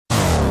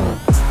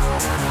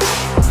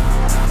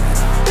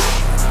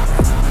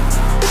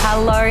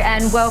Hello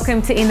and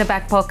welcome to In the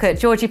Back Pocket.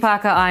 Georgie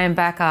Parker, I am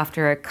back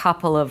after a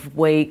couple of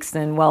weeks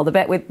and, well, the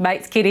bet with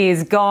Mates Kitty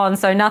is gone,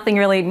 so nothing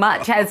really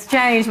much has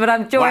changed, but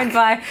I'm joined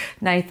by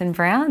Nathan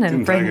Brown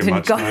and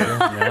Brendan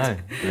Goddard.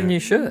 No,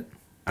 new shirt.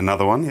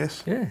 Another one,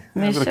 yes. Yeah.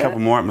 I've got a couple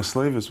more at my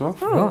sleeve as well.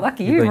 Oh,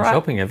 lucky you, You've been right?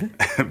 shopping, have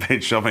you? Been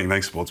shopping,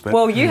 thanks, Sportsbet.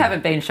 Well, you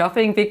haven't been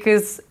shopping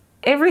because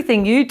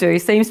everything you do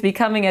seems to be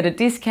coming at a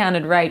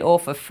discounted rate or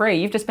for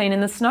free. You've just been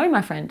in the snow,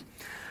 my friend.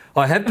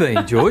 I have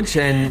been, George,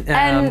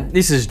 and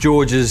this is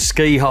George's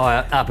ski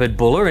hire up at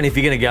Buller, and if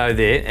you're going to go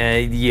there,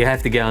 you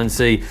have to go and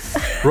see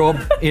Rob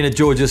in a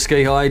George's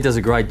ski hire. He does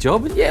a great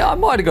job, and yeah, I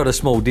might have got a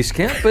small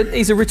discount, but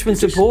he's a Richmond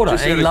supporter.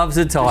 He loves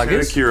the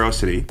Tigers. Just out of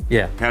curiosity,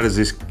 Yeah. how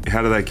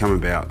do they come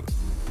about?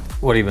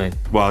 What do you mean?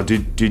 Well,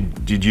 did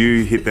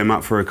you hit them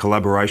up for a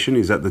collaboration?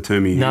 Is that the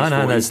term you used No, for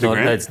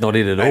Instagram? that's not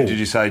it at all. And did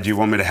you say, do you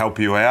want me to help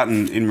you out,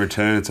 and in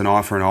return it's an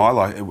eye for an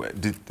eye?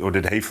 Or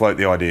did he float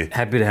the idea?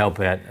 Happy to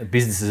help out.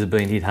 Businesses have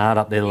been hit hard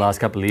up there the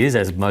last couple of years,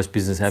 as most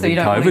businesses have So in you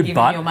don't want to COVID. give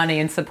them your money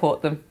and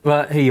support them?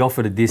 But he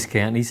offered a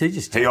discount. He said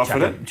just He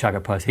offered it? chuck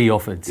a post. He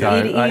offered.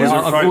 So Yeah.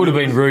 I would have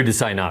been rude to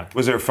say no.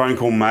 Was there a phone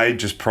call made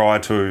just prior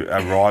to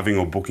arriving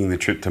or booking the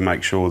trip to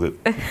make sure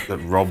that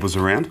Rob was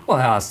around? Well,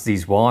 I asked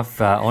his wife,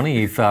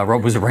 Oni, if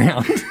Rob was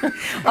around.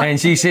 And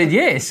she said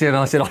yes. And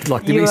I said, I'd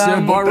like to be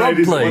served by Rob,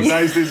 What please.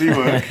 days does he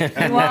work?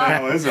 And what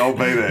hours? I'll be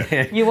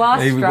there. You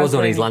are He struggling. was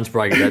on his lunch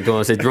break at that time.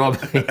 I said, Rob,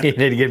 you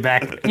need to get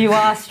back. You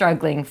are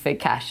struggling for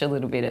cash a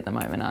little bit at the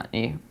moment, aren't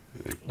you?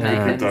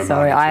 Nathan? Crypto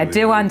Sorry, I market's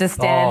do really-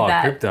 understand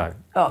that. Crypto.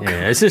 Oh.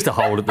 Yeah, it's just a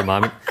hold at the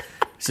moment.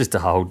 It's just a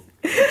hold.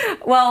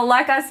 Well,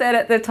 like I said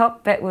at the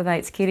top, bet with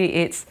Mates Kitty,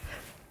 it's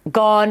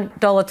gone,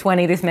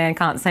 $1.20. This man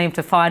can't seem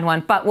to find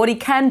one. But what he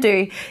can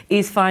do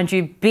is find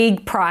you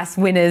big price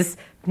winners,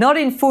 not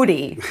in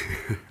footy,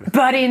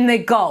 but in the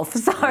golf.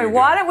 So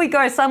why don't we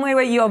go somewhere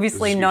where you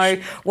obviously know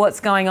what's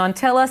going on?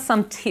 Tell us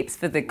some tips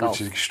for the golf.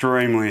 Which is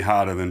extremely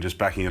harder than just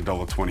backing a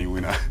 $1.20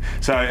 winner.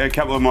 So a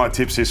couple of my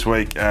tips this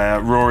week,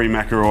 Rory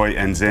McIlroy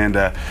and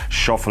Xander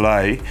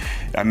Schauffele,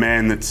 a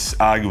man that's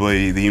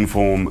arguably the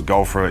inform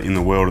golfer in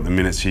the world at the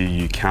minute, so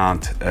you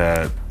can't,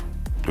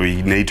 or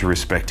you need to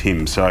respect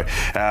him. So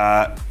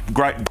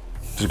great.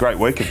 It was a great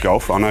week of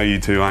golf. I know you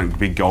two aren't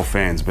big golf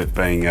fans, but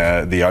being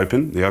the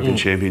Open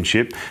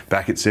Championship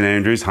back at St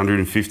Andrews,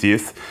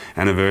 150th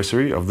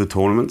anniversary of the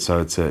tournament, so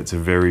it's a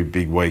very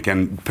big week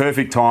and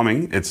perfect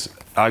timing. It's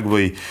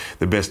arguably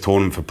the best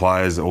tournament for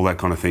players, all that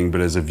kind of thing.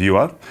 But as a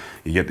viewer,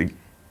 you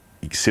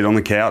sit on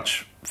the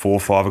couch 4 or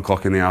 5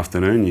 o'clock in the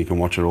afternoon. You can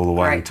watch it all the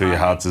way Great until your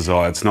timing. heart's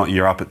desire. It's not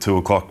you're up at 2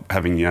 o'clock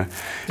having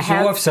Does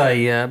your wife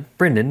say,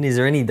 Brendan, is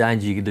there any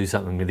danger you could do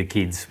something with the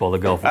kids while the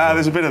golf is on?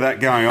 There's a bit of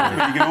that going on,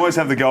 but you can always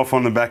have the golf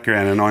on the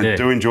background, and I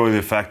do enjoy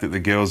the fact that the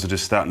girls are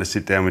just starting to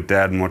sit down with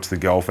Dad and watch the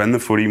golf and the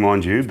footy,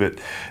 mind you, but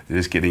they're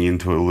just getting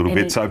into it a little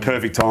bit. So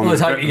perfect time. Well,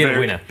 let's hope you get a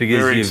winner,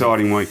 because very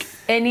exciting week.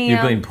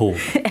 You've been poor.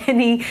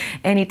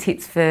 Any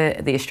tips for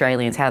the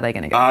Australians? How are they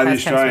going to go? The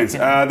How's Cam Australians.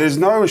 Smith gonna- There's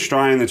no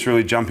Australian that's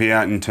really jumping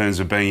out in terms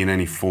of being in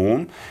any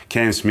form.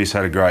 Cam Smith's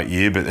had a great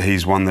year, but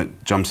he's one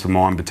that jumps to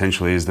mind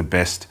potentially as the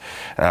best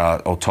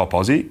or top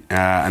Aussie.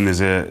 And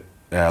there's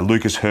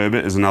Lucas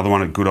Herbert is another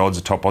one at good odds,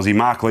 a top Aussie.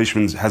 Mark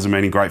Leishman hasn't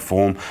been in great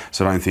form,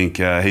 so I don't think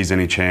he's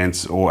any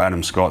chance, or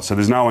Adam Scott. So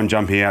there's no one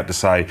jumping out to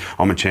say,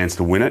 I'm a chance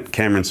to win it.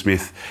 Cameron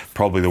Smith,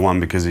 probably the one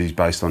because he's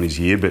based on his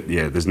year, but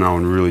yeah, there's no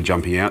one really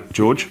jumping out.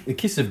 George? The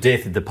kiss of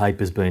death at the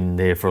paper's been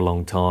there for a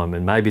long time,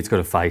 and maybe it's got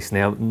a face.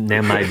 Now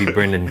maybe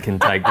Brendan can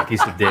take the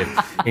kiss of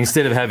death.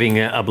 Instead of having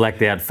a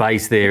blacked out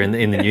face there in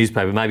the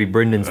newspaper, maybe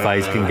Brendan's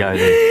face can go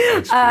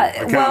there. I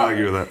can't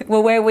argue with that.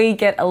 Well, where we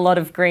get a lot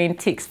of green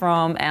ticks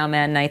from our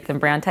man Nathan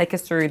Brown. Take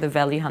us through the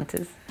value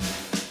hunters.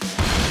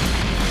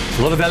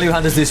 A lot of value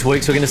hunters this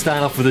week, so we're going to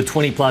start off with the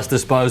 20 plus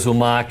disposal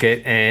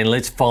market, and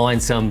let's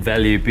find some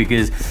value,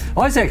 because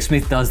Isaac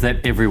Smith does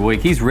that every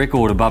week. His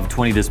record above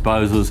 20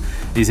 disposals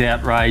is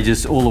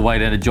outrageous, all the way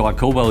down to Jai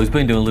Caldwell, who's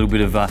been doing a little bit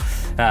of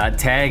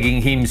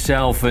tagging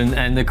himself,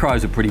 and the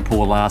Crows are pretty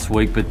poor last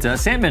week, but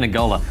Sam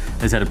Menegola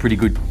has had a pretty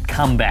good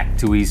comeback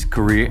to his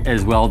career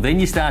as well. Then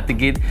you start to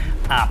get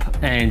up,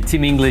 and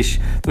Tim English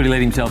thought he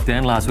let himself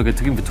down last week. I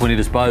took him for 20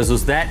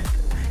 disposals. That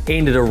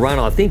ended a run,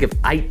 I think, of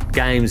 8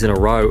 games in a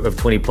row of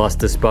 20 plus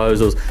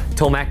disposals.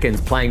 Tom Atkins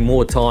playing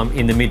more time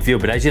in the midfield,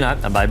 but as you know,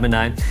 I made my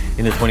name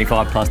in the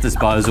 25 plus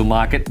disposal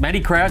market. Matty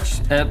Crouch,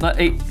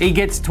 he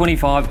gets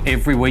 25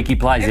 every week he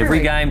plays. Every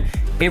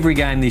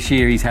game this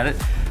year he's had it.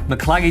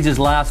 McCluggage's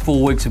last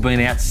 4 weeks have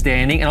been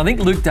outstanding, and I think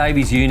Luke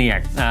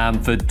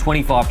Davies-Uniacke for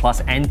 25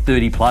 plus and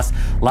 30 plus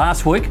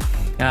last week.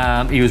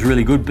 He was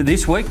really good, but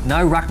this week,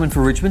 no ruckman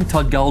for Richmond.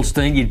 Todd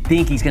Goldstein, you'd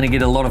think he's going to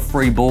get a lot of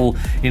free ball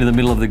into the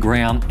middle of the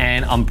ground,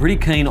 and I'm pretty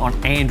keen on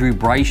Angus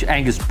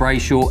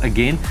Brayshaw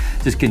again.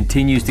 Just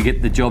continues to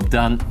get the job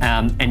done,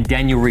 and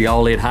Daniel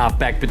Rioli at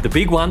halfback. But the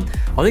big one,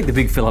 I think the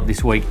big fill-up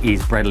this week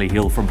is Bradley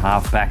Hill from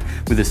halfback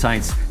with the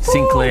Saints,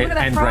 Sinclair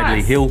and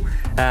Bradley Hill.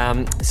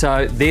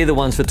 So they're the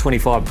ones for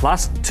 25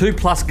 plus. 2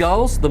 plus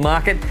goals, the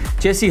market.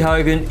 Jesse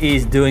Hogan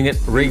is doing it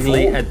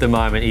regularly at the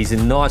moment. He's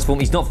in nice form.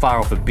 He's not far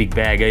off a big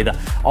bag either.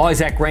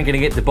 Isaac ranking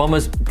against the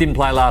Bombers. Didn't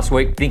play last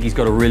week. Think he's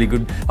got a really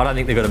good... I don't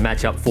think they've got a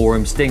match up for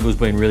him. Stengel's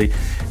been really...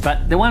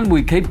 But the one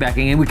we keep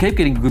backing and we keep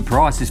getting a good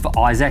price is for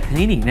Isaac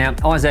Heaney. Now,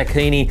 Isaac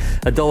Heaney,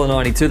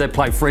 $1.92. They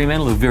play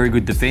Fremantle, look very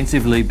good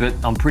defensively, but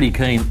I'm pretty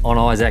keen on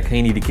Isaac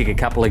Heaney to kick a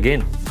couple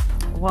again.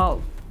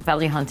 Well,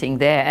 value hunting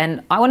there.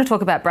 And I want to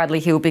talk about Bradley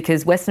Hill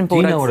because Western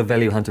Bulldogs... Do you know what a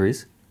value hunter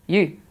is?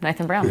 You,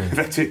 Nathan Brown.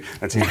 That's it.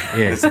 That's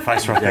the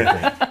face right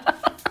there.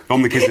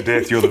 I'm the kiss of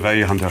death, you're the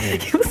value hunter.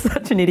 You're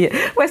such an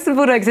idiot. Western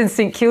Bulldogs and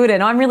St Kilda,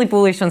 and I'm really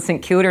bullish on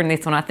St Kilda in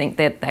this one. I think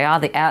that they are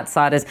the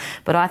outsiders,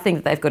 but I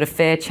think they've got a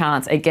fair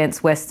chance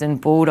against Western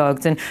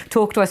Bulldogs. And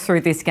talk to us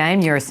through this game.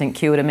 You're a St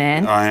Kilda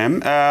man. I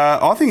am.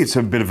 I think it's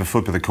a bit of a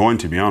flip of the coin,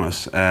 to be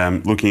honest.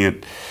 Looking at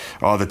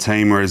either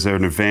team, where is there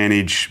an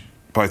advantage?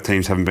 Both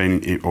teams haven't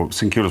been, or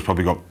St Kilda's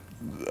probably got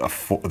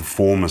the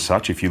form as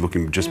such. If you're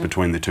looking just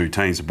between the two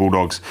teams, the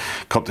Bulldogs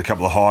copped a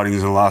couple of hidings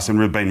in the last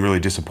and been really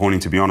disappointing,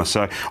 to be honest.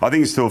 So I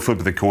think it's still a flip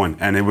of the coin,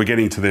 and we're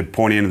getting to the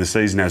pointy end of the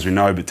season, as we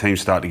know, but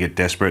teams start to get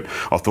desperate.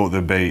 I thought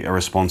there'd be a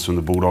response from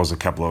the Bulldogs a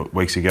couple of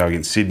weeks ago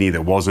against Sydney.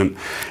 There wasn't.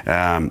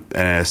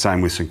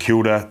 Same with St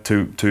Kilda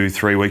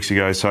 3 weeks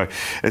ago. So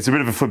it's a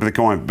bit of a flip of the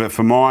coin. But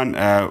for mine,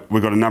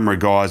 we've got a number of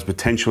guys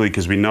potentially,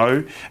 because we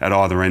know at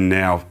either end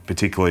now,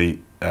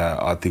 particularly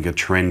I think a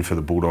trend for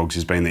the Bulldogs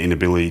has been the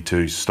inability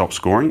to stop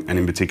scoring, and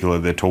in particular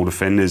their tall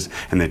defenders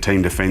and their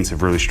team defence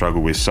have really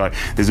struggled with. So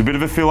there's a bit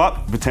of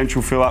a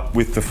potential fill-up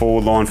with the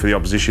forward line for the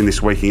opposition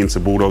this week against the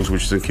Bulldogs,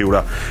 which is St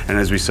Kilda. And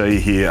as we see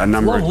here, a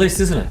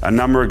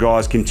number of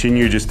guys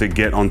continue just to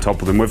get on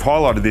top of them. We've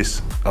highlighted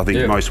this, I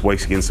think, most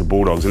weeks against the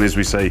Bulldogs, and as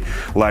we see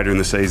later in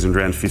the season,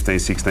 round 15,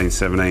 16,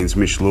 17s,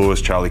 Mitch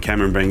Lewis, Charlie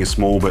Cameron being a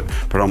small but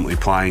predominantly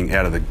playing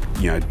out of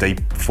the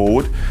deep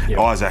forward.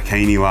 Isaac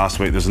Heaney last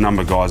week. There's a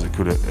number of guys that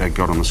could have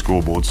got on the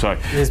scoreboard. So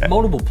there's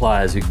multiple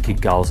players who can kick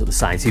goals at the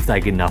Saints if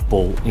they get enough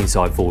ball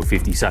inside forward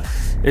 50. So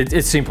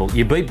it's simple.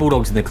 You beat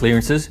Bulldogs in the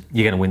clearances,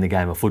 you're going to win the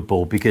game of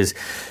football, because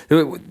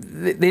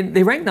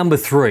they're ranked number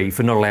 3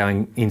 for not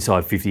allowing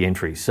inside 50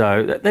 entries.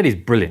 So that is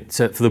brilliant.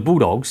 So for the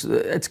Bulldogs,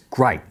 it's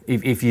great.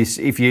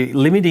 If you're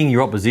limiting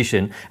your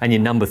opposition and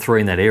you're number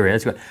 3 in that area,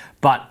 that's great.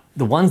 But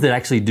the ones that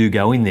actually do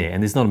go in there,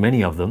 and there's not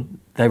many of them,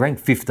 they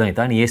rank 15th.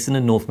 Only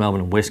Essendon, North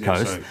Melbourne and West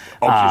Coast. So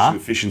opposition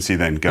efficiency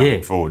then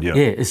going forward, Yeah,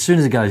 as soon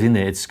as it goes in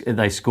there,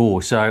 they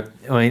score. So,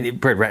 I mean,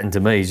 Brett Ratton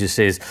to me just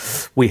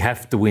says, we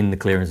have to win the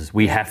clearances.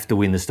 We have to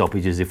win the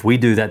stoppages. If we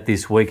do that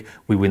this week,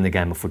 we win the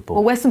game of football.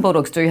 Well, Western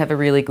Bulldogs do have a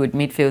really good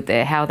midfield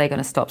there. How are they going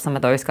to stop some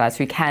of those guys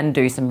who can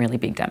do some really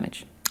big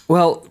damage?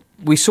 Well,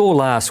 we saw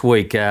last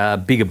week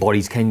bigger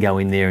bodies can go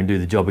in there and do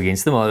the job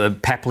against them.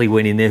 Papley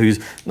went in there, who's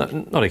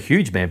not a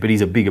huge man, but he's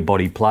a bigger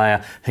body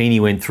player.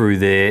 Heaney went through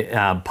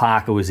there.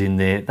 Parker was in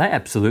there. They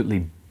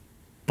absolutely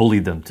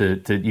bullied them,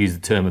 to use the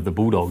term of the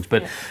Bulldogs.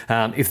 But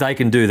if they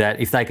can do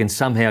that, if they can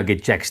somehow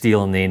get Jack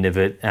Steele on the end of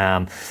it,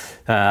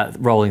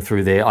 rolling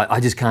through there, I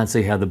just can't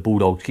see how the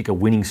Bulldogs kick a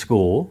winning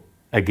score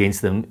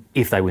against them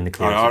if they win the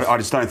clearances. I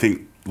just don't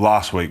think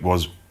last week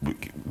was...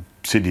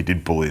 Sydney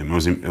did bully them.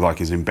 It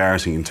was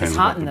embarrassing in terms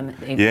of... them.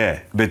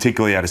 Yeah,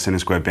 particularly out of centre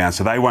square bounce.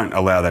 So they won't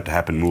allow that to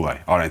happen, will they?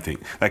 I don't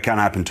think. That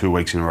can't happen 2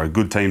 weeks in a row.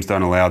 Good teams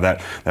don't allow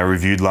that. They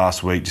reviewed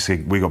last week. Just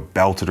said we got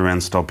belted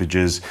around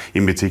stoppages,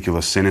 in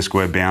particular centre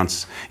square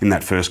bounce in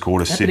that first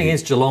quarter. Happened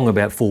against Geelong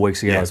about 4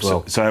 weeks ago as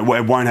well. So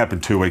it won't happen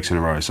 2 weeks in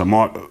a row. So it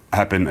might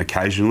happen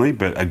occasionally,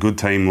 but a good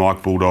team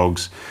like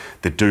Bulldogs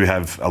that do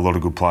have a lot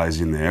of good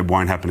players in there, it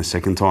won't happen a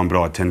second time, but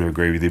I tend to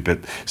agree with you. But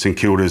St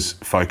Kilda's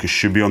focus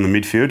should be on the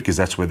midfield, because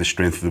that's where the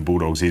strength of the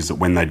Bulldogs is, that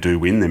when they do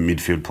win, their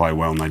midfield play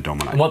well and they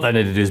dominate. And what they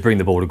need to do is bring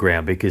the ball to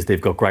ground, because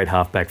they've got great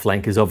half-back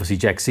flankers. Obviously,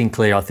 Jack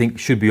Sinclair, I think,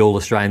 should be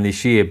All-Australian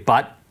this year,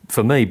 but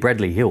for me,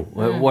 Bradley Hill,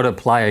 what a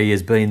player he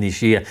has been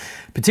this year,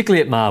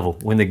 particularly at Marvel.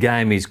 When the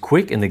game is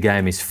quick and the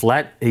game is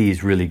flat, he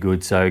is really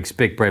good. So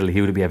expect Bradley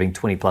Hill to be having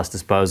 20-plus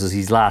disposals.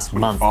 His last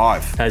month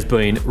has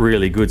been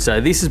really good. So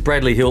this is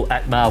Bradley Hill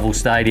at Marvel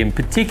Stadium,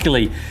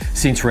 particularly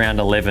since round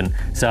 11.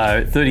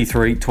 So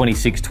 33,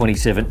 26,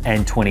 27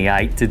 and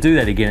 28. To do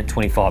that again at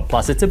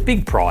 25-plus, it's a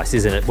big price,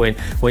 isn't it,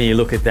 when you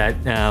look at that?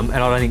 And I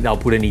don't think they'll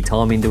put any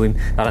time into him.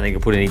 I don't think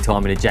they'll put any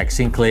time into Jack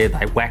Sinclair.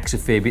 They wax a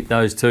fair bit,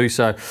 those two.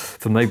 So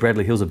for me,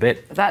 Bradley Hill's a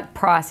bet. That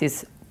price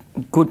is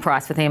good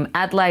price for them.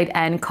 Adelaide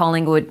and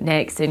Collingwood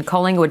next, and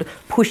Collingwood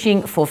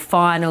pushing for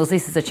finals.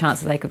 This is a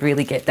chance that they could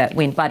really get that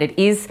win, but it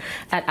is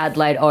at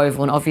Adelaide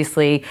Oval, and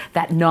obviously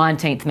that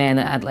 19th man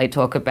that Adelaide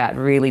talk about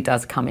really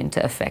does come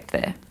into effect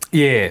there.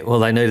 Yeah, well,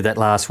 they needed that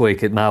last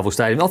week at Marvel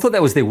Stadium. I thought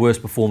that was their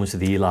worst performance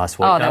of the year last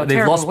week. Oh, they were They've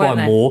terrible, lost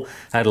by more,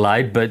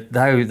 Adelaide, but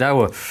they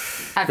were...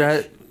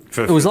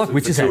 It was like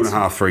witches' hats.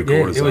 2.5, 3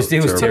 quarters. It was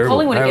terrible.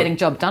 Collingwood are getting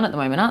job done at the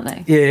moment, aren't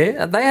they?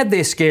 Yeah, they had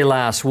their scare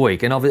last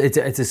week, and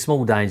it's a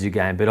small danger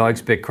game, but I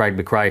expect Craig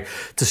McRae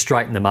to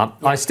straighten them up.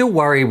 I still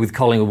worry with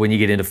Collingwood when you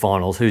get into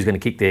finals, who's going to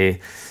kick their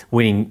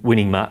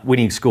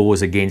winning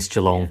scores against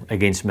Geelong,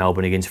 against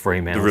Melbourne, against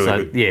Fremantle.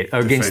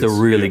 Against a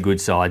really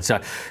good side.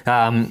 So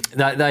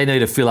they need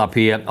to fill up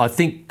here. I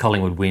think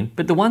Collingwood win,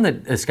 but the one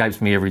that escapes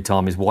me every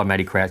time is why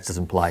Matty Crouch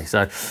doesn't play.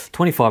 So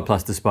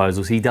 25-plus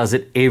disposals, he does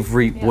it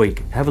every week.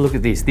 Have a look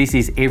at this. this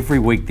is every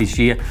week this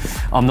year.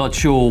 I'm not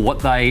sure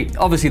what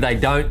obviously they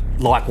don't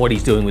like what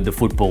he's doing with the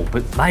football,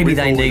 but maybe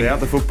they need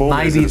without the football.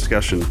 Maybe there's a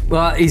discussion.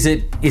 Well, is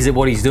it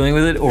what he's doing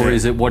with it, or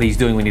is it what he's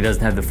doing when he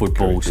doesn't have the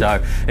football?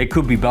 So it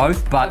could be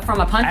both. But from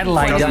a punting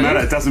Adelaide point of view,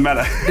 It doesn't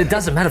matter. It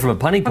doesn't matter from a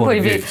punting point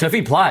of view. So if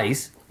he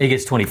plays, he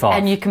gets 25.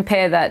 And you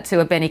compare that to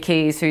a Benny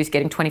Keys who's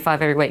getting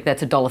 25 every week,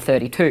 that's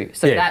 $1.32.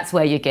 So that's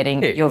where you're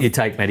getting your... You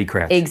take Matty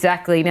Crouch.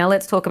 Exactly. Now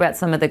let's talk about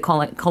some of the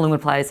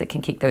Collingwood players that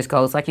can kick those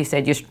goals. Like you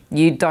said,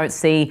 you don't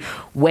see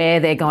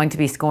where they're going to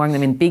be scoring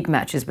them in big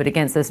matches, but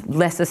against this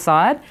lesser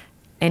side,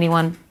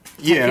 anyone...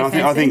 Yeah,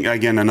 and I think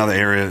again another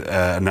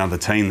area, another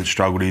team that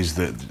struggled is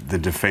the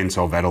defence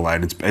of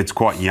Adelaide. It's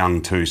quite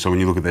young too. So when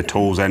you look at their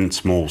tools and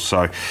smalls,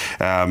 so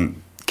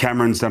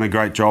Cameron's done a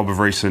great job of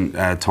recent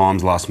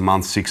times, last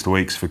month, 6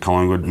 weeks for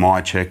Collingwood.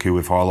 Myercheck, who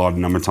we've highlighted a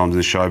number of times in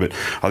the show, but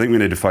I think we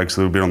need to focus a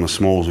little bit on the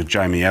smalls with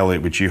Jamie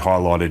Elliott, which you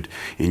highlighted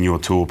in your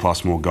tour,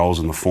 plus more goals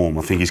in the form.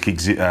 I think he's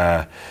kicked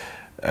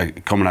a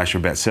combination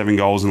of about 7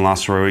 goals in the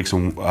last 3 weeks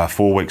and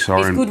 4 weeks.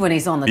 He's good when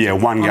he's on the Yeah,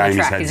 one game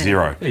he's had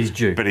 0. He's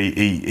due. But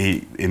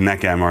he in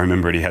that game, I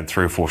remember he had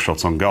 3 or 4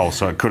 shots on goal,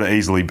 so it could have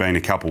easily been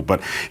a couple.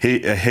 But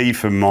he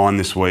for mine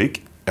this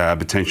week,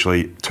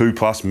 potentially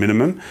 2+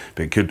 minimum,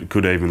 but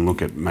could even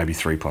look at maybe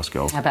 3+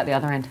 goals. How about the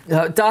other end?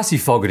 Darcy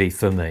Fogarty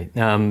for me.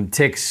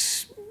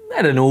 Tex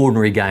had an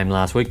ordinary game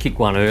last week, kicked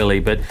one early,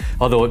 but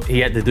I thought he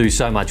had to do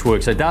so much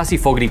work. So Darcy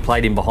Fogarty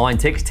played in behind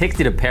Tex. Tex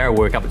did a power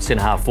work up at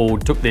centre half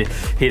forward, took the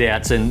hit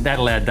outs, and that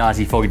allowed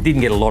Darcy Fogarty, didn't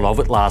get a lot of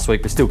it last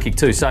week, but still kicked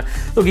 2. So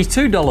look, he's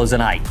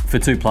 $2.08 for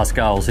 2+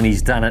 goals, and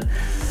he's done it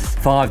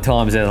 5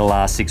 times out of the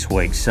last 6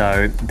 weeks.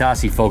 So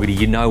Darcy Fogarty,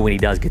 you know when he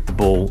does get the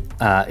ball,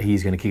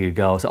 he's going to kick a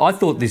goal. So I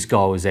thought this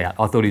guy was out.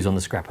 I thought he was on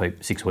the scrap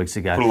heap 6 weeks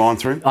ago. Put a line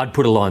through him? I'd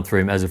put a line through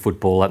him as a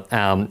footballer,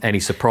 and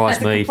he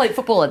surprised me. As a complete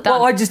footballer, done.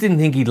 Well, I just didn't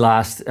think he'd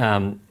last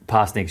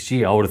past next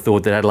year. I would have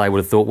thought that Adelaide would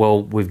have thought,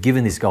 well, we've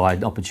given this guy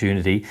an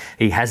opportunity.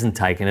 He hasn't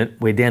taken it.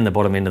 We're down the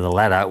bottom end of the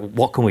ladder.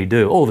 What can we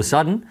do? All of a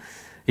sudden,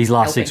 his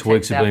last 6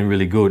 weeks have been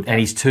really good, and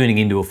he's turning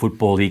into a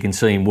footballer. You can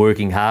see him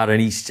working hard,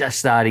 and he's just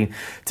starting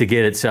to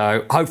get it.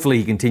 So hopefully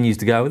he continues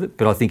to go with it,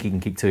 but I think he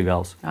can kick 2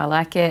 goals. I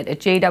like it. At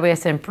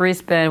GWS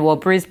Brisbane, well,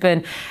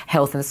 Brisbane,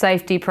 health and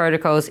safety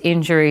protocols,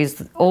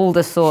 injuries, all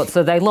the sorts.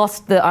 So they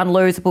lost the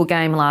unlosable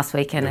game last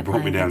weekend. They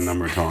brought me down a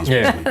number of times.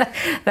 Yeah.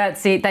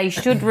 That's it. They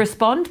should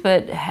respond,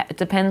 but it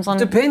depends on...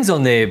 Depends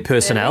on their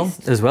personnel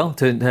as well.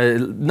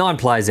 9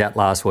 players out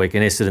last week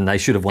in Essendon. They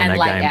should have won And that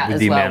late game out with as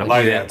the well. amount of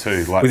Late out too.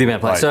 with the amount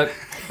of players. So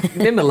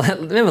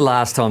remember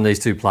last time these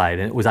two played,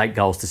 and it was 8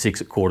 goals to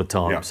 6 at quarter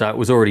time. Yep. So it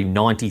was already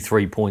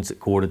 93 points at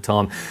quarter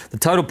time. The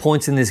total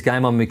points in this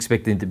game, I'm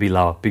expecting to be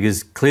lower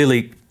because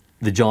clearly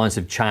the Giants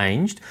have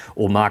changed,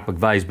 or Mark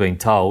McVeigh's been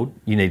told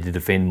you need to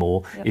defend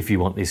more if you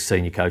want this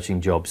senior coaching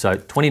job. So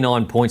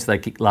 29 points they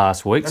kicked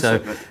last week.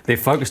 They're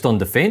focused on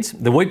defence.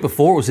 The week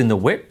before it was in the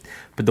wet,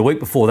 but the week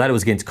before that it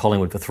was against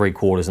Collingwood for 3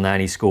 quarters, and they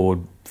only scored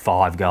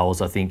 5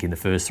 goals, I think, in the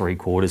first 3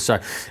 quarters. So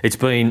it's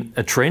been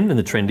a trend, and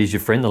the trend is your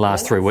friend. The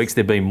last 3 weeks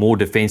they've been more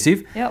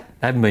defensive. Yep.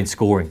 They haven't been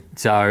scoring.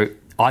 So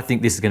I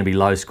think this is going to be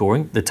low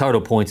scoring. The total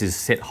points is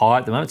set high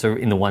at the moment, so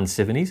in the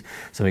 170s.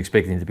 So I'm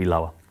expecting it to be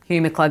lower.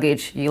 Hugh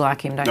McCluggage, you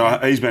like him, don't you? No,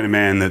 he's been a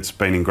man that's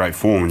been in great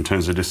form in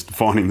terms of just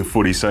finding the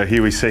footy. So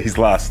here we see his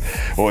last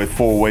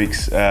 4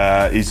 weeks.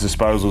 His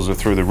disposals are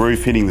through the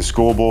roof, hitting the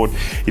scoreboard.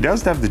 He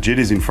does have the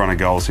jitters in front of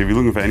goals. So if you're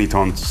looking for any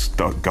time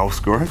goal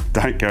scorer,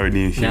 don't go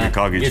near Hugh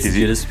McCluggage. Gets the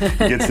jitters.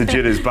 He gets the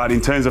jitters. But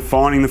in terms of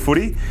finding the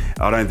footy,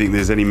 I don't think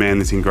there's any man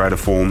that's in greater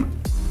form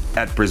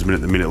at Brisbane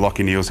at the minute.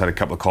 Lachie Neale's had a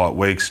couple of quiet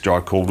weeks. Jai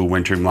Caldwell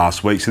went to him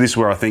last week. So this is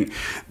where I think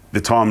the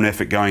time and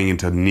effort going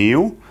into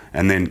Neale,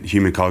 and then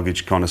Hugh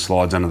McCluggage kind of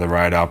slides under the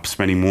radar,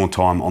 spending more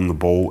time on the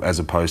ball as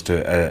opposed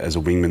to as a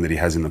wingman that he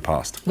has in the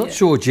past. Not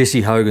sure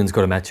Jesse Hogan's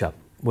got a matchup.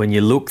 When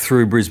you look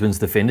through Brisbane's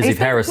defenders, He's if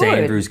Harris good.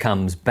 Andrews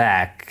comes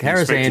back,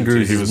 Harris expect him to.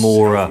 Andrews He is was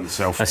more hard on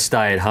himself. a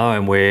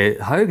stay-at-home,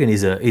 where Hogan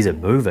is a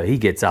mover. He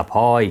gets up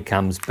high, he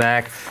comes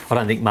back. I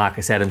don't think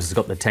Marcus Adams has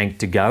got the tank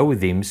to go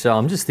with him, so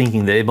I'm just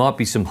thinking there might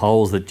be some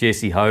holes that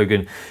Jesse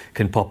Hogan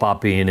can pop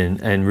up in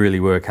and really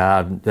work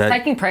hard.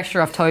 Taking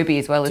pressure off Toby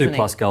as well, isn't he?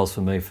 2+ goals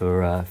for me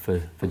for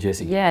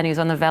Jesse. Yeah, and he was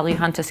on the Value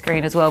Hunter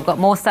screen as well. We've got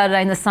more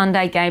Saturday and the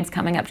Sunday games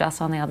coming up just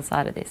on the other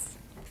side of this.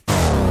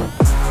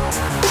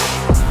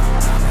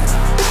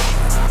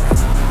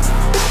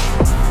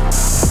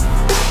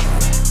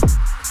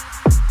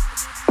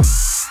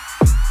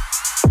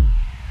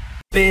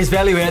 There's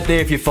value out there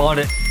if you find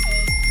it.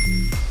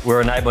 We're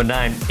a name by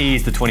name.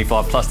 Here's the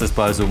 25+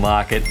 disposal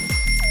market.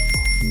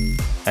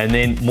 And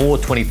then more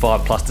 25+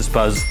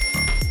 disposals.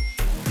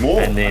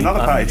 More? And then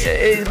Another page.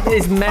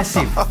 It's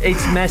massive.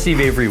 It's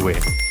massive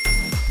everywhere.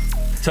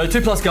 So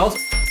 2+ goals.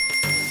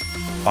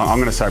 I'm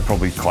going to say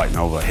probably Clayton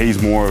Oliver.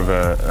 He's more of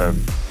a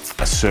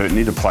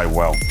certainty to play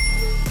well.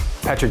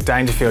 Patrick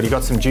Dangerfield, he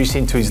got some juice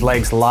into his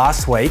legs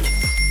last week.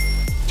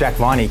 Jack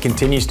Viney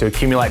continues to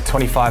accumulate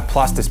 25+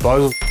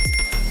 disposals.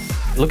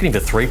 Looking for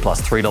 3+,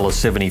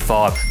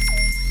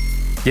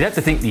 $3.75. You'd have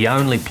to think the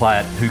only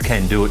player who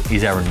can do it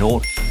is Aaron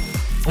Norton.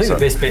 I think the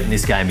best bet in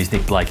this game is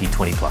Nick Blakey,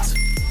 20+.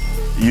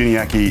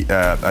 Uniacke,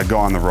 a guy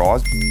on the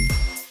rise.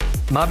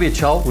 Marbia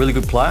Chol, really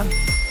good player.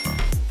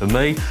 For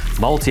me,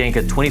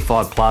 multi-anchor,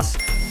 25 plus.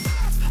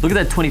 Look at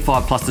that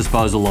 25 plus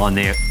disposal line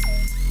there.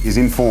 He's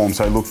in form,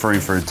 so look for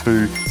him for a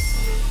 2.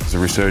 There's a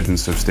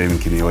resurgence of Stephen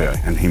Coniglio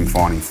and him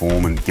finding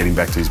form and getting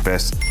back to his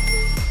best.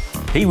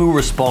 He will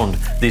respond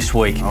this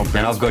week,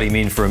 and I've got him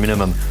in for a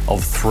minimum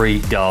of 3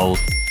 goals.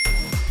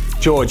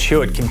 George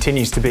Hewitt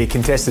continues to be a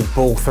contested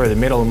ball through the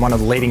middle and one of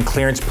the leading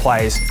clearance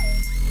players.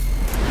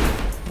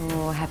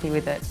 Oh, happy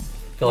with it.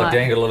 Feel like No.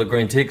 Dan got a lot of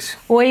green ticks.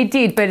 Well, he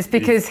did, but it's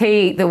because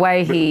the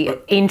way he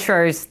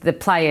intros the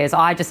players.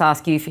 I just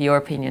ask you for your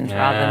opinions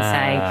rather than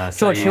saying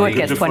so George you- Hewitt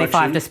good gets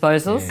 25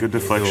 disposals. Good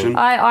deflection.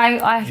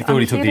 I You thought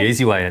he took the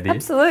easy way out, did you?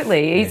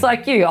 Absolutely. He's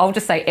like you. I'll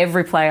just say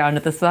every player under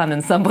the sun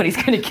and somebody's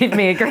going to give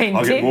me a green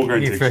I'll tick. get more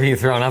green ticks. You're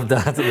throwing up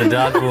darts at the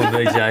dartboard,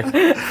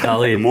 BJ.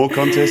 I'll The in. more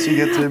contests you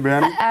get to,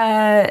 Brownie.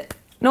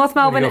 North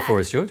Melbourne. you got for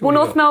us, George? Well, What do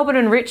you North got? Melbourne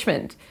and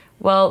Richmond.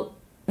 Well,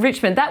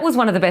 Richmond, that was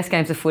one of the best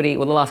games of footy,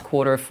 or the last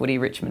quarter of footy,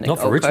 Richmond and Not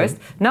for Gold Richmond.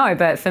 Coast. No,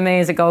 but for me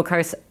as a Gold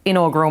Coast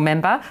inaugural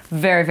member,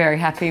 very, very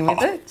happy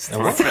with it.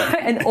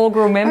 An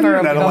inaugural member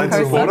of the Gold Adelaide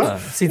Coast. supporter? Club.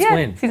 Since Yeah,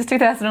 when? since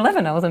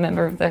 2011, I was a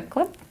member of the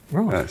club.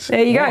 Right. Yes.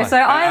 There you go. Right. So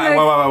I am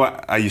a... Wait.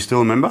 Are you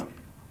still a member?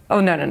 Oh,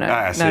 no.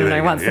 I see, No. there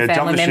you go. Once Yeah, the jump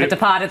family the member ship.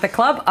 departed the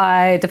club,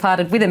 I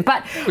departed with him.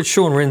 But What did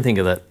Sean Wren think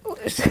of that?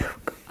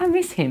 I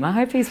miss him. I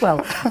hope he's well.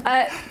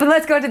 But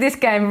let's go to this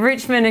game.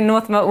 Richmond and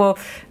North Melbourne. Well,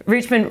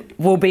 Richmond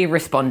will be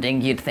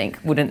responding, you'd think,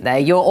 wouldn't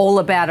they? You're all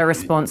about a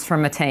response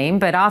from a team.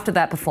 But after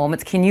that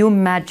performance, can you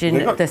imagine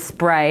They got- the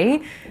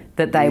spray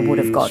that they would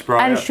have got spray,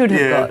 and should have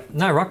yeah. got?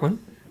 No, Ruckman.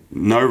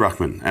 No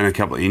ruckman and a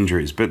couple of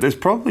injuries, but there's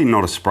probably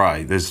not a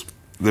spray.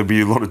 There'll be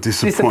a lot of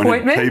disappointed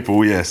Disappointment?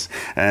 people, yes,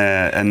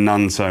 and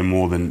none so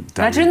more than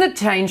Damien. Imagine the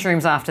change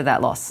rooms after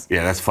that loss.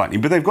 Yeah, that's funny,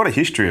 but they've got a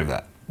history of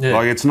that. Yeah.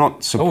 Like it's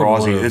not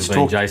surprising. It's been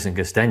talked. Jason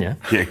Castagna.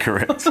 Yeah,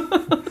 correct.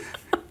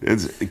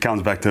 It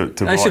comes back to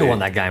They should have won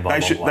that game by a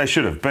long way. They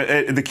should have,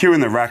 but the queue in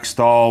the rack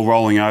style,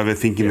 rolling over,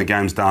 thinking the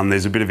game's done.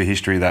 There's a bit of a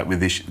history of that with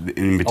this, in I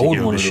wouldn't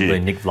particular want it this to have year.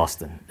 been Nick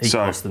Vluston. He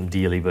So- cost them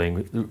dearly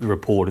being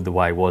reported the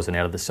way he was and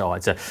out of the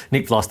side. So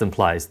Nick Vluston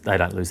plays, they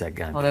don't lose that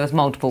game. Well, there was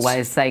multiple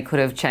ways they could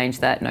have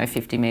changed that. No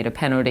 50-metre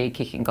penalty,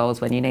 kicking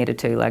goals when you needed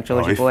to, like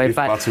Georgie If Boyd.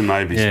 Button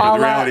maybe. Yeah. But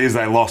the reality is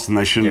they lost and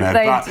they shouldn't have.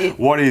 They But did.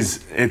 what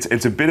is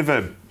it's a bit of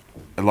a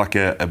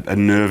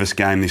nervous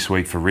game this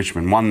week for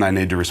Richmond. One, they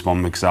need to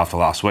respond because after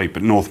last week.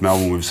 But North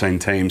Melbourne, we've seen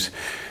teams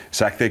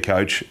sack their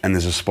coach and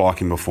there's a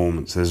spike in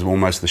performance. There's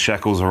almost the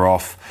shackles are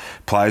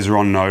off. Players are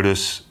on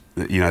notice.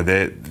 You know,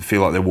 they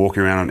feel like they're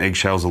walking around on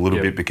eggshells a little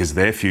bit because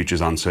their future's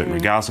uncertain,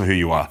 regardless of who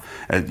you are.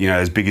 You know,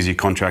 as big as your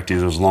contract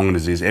is, or as long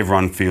as it is,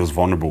 everyone feels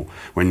vulnerable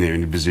when they're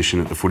in a position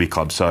at the footy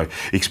club. So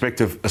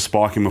expect a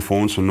spike in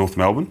performance from North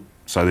Melbourne.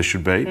 So there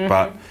should be,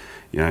 but.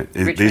 You know,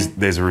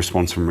 there's a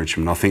response from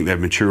Richmond. I think they're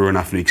mature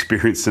enough and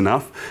experienced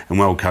enough and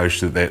well coached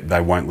that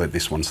they won't let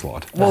this one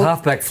slide. The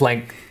halfback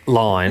flank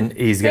line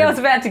is I going was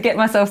about to get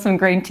myself some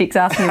green ticks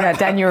asking about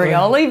Daniel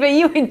Rioli, but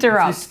you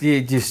interrupt.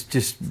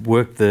 just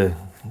work to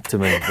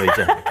me,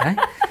 BJ, okay?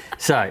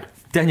 So,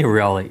 Daniel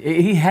Rioli,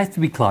 he has to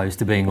be close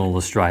to being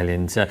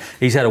All-Australian. So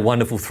he's had a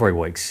wonderful 3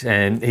 weeks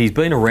and he's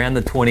been around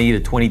the 20 to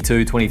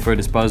 22, 23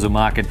 disposal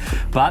market,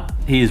 but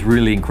he has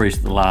really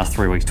increased the last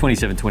 3 weeks,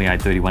 27, 28,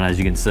 31, as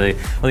you can see. I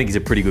think he's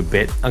a pretty good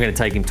bet. I'm going to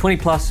take him 20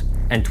 plus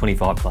and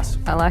 25 plus.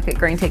 I like it.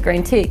 Green tick,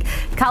 green tick.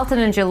 Carlton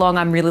and Geelong,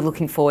 I'm really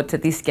looking forward to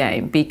this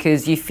game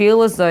because you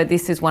feel as though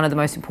this is one of the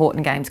most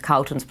important games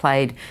Carlton's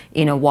played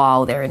in a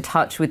while. They're in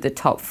touch with the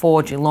top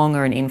 4. Geelong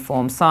are an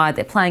informed side.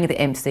 They're playing at the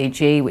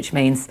MCG, which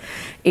means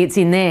it's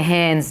in their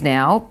hands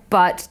now.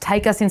 But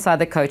take us inside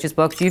the coach's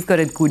box. You've got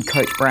a good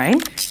coach brain.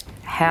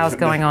 How's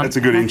going on? That's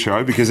a good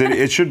intro because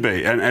it should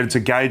be, and it's a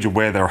gauge of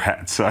where they're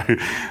at. So,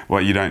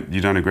 what you don't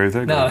agree with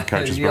that? No,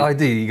 Coach's yeah, I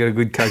do. You got a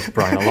good coach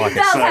brain. I like He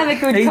does it. have a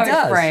good he coach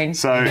does. brain.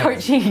 So-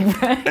 Coaching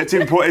brain.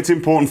 It's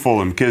important for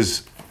them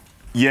because.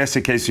 Yes,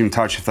 it keeps you in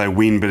touch if they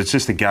win, but it's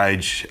just a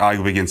gauge,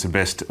 arguably against the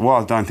best. Well,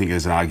 I don't think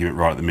there's an argument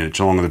right at the minute.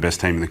 Geelong are the best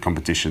team in the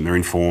competition. They're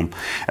in form.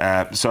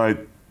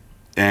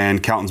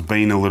 And Carlton's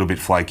been a little bit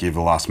flaky over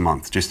the last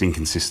month, just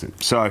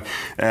inconsistent. So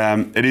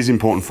it is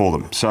important for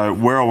them. So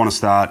where I want to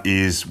start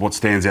is what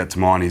stands out to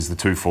mind is the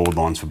 2 forward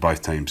lines for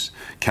both teams.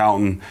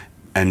 Carlton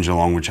and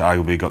Geelong, which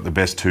arguably got the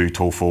best 2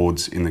 tall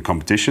forwards in the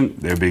competition.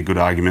 There'd be a good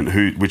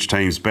argument which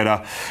team's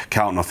better.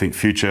 Carlton, I think,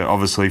 future,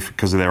 obviously,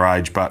 because of their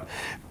age, but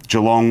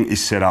Geelong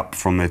is set up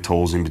from their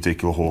talls, in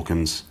particular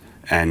Hawkins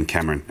and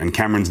Cameron. And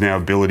Cameron's now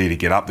ability to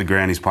get up the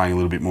ground. He's playing a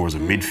little bit more as a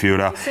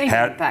midfielder. So you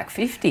back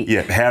 50.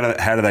 Yeah,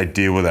 how do they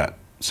deal with that?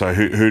 So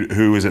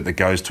who is it that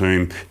goes to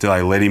him? Do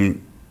they let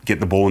him get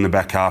the ball in the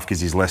back half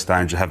because he's less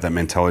dangerous, have that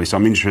mentality? So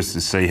I'm interested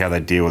to see how they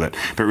deal with it.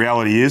 But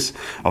reality is,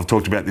 I've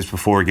talked about this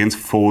before, against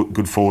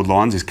good forward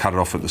lines, is cut it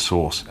off at the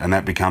source. And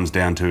that becomes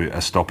down to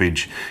a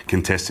stoppage,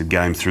 contested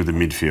game through the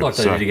midfield. Like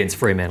they did against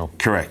Fremantle.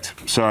 Correct.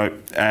 So,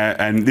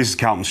 and this is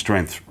Carlton's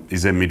strength,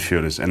 is their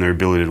midfielders and their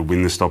ability to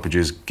win the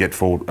stoppages, get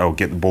forward, or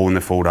get the ball in the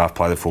forward half,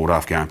 play the forward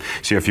half game.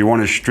 So if you want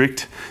to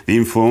restrict the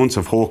influence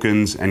of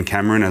Hawkins and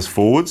Cameron as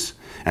forwards,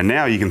 And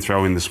now you can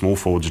throw in the small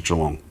forwards at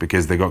Geelong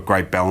because they've got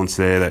great balance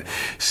there. That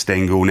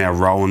Stengel, now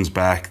Rowan's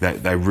back.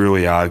 They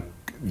really are,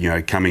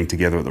 coming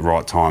together at the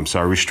right time.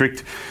 So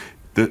restricted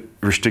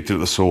at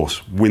the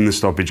source, win the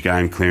stoppage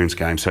game, clearance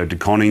game. So De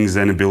Koning's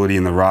then ability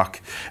in the ruck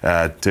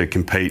to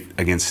compete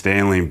against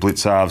Stanley and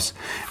Blitzarves.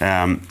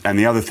 And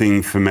the other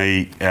thing for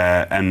me,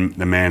 and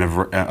the man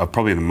of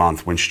probably the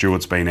month when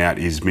Stewart's been out,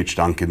 is Mitch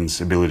Duncan's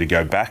ability to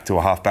go back to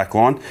a half-back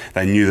line.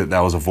 They knew that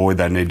was a void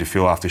they needed to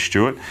fill after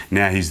Stewart.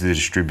 Now he's the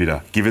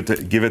distributor. Give it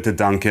to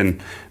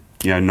Duncan.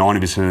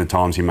 90% of the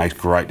times he makes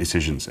great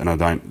decisions, and I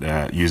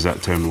don't use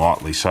that term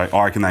lightly. So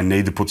I reckon they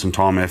need to put some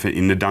time and effort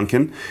into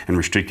Duncan and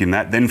restricting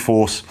that, then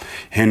force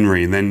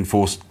Henry, and then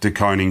force De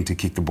Koning to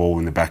kick the ball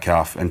in the back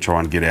half and try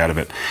and get out of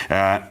it.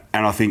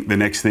 And I think the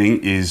next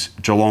thing is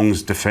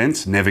Geelong's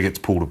defence never gets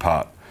pulled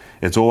apart.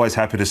 It's always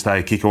happy to stay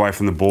a kick away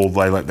from the ball.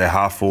 They let their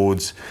half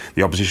forwards,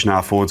 the opposition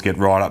half forwards, get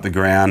right up the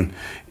ground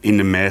in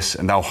the mess,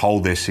 and they'll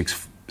hold their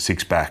six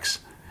backs.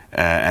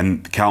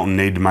 And Carlton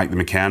need to make them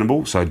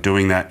accountable. So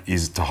doing that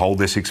is to hold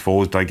their six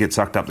forwards, don't get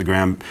sucked up the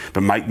ground,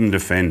 but make them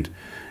defend.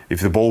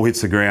 If the ball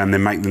hits the ground,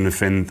 then make them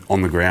defend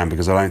on the ground,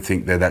 because I don't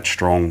think they're that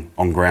strong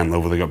on ground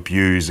level. They've got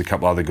Buse, a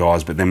couple other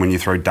guys, but then when you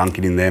throw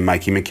Duncan in there,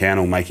 make him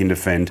accountable, make him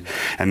defend.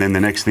 And then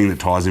the next thing that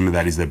ties in with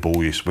that is their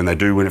ball use. When they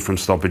do win it from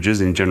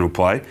stoppages in general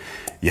play,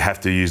 you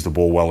have to use the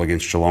ball well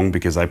against Geelong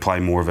because they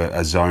play more of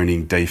a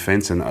zoning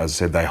defence, and as I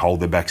said, they hold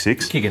their back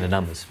six. Kick in the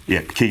numbers.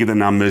 Yeah, kick at the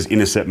numbers,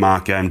 intercept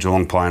mark game,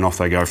 Geelong playing off,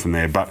 they go from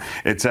there. But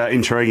it's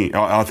intriguing.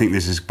 I think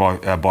this is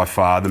by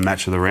far the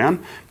match of the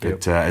round,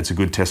 but it's a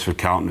good test for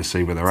Carlton to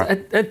see where they're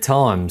at. At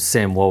times,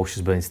 Sam Walsh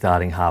has been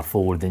starting half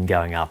forward, then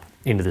going up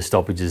into the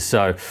stoppages.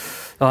 So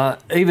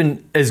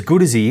even as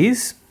good as he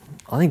is,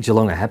 I think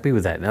Geelong are happy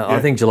with that. I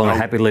think Geelong are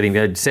happy to let him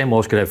go. Sam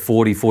Walsh could have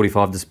 40,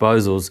 45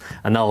 disposals,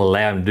 and they'll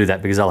allow him to do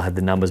that because they'll have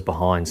the numbers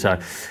behind. So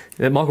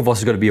Michael Voss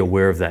has got to be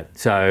aware of that.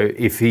 So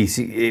if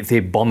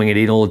they're bombing it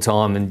in all the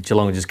time and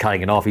Geelong are just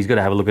cutting it off, he's got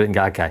to have a look at it and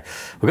go, okay,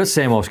 we've got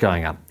Sam Walsh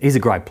going up. He's a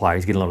great player.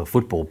 He's getting a lot of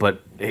football,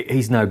 but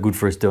he's no good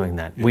for us doing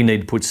that. We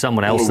need to put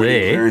someone else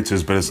there.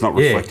 Clearances, but it's not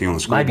reflecting on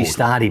the scoreboard. Maybe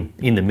start him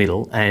in the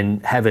middle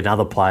and have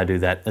another player do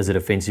that as a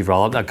defensive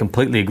role. I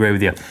completely agree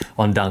with you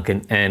on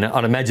Duncan, and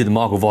I'd imagine that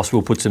Michael Voss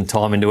will put some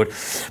time into it.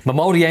 My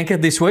multi-anchor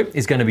this week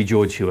is going to be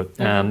George Hewitt.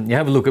 You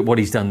have a look at what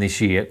he's done this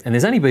year, and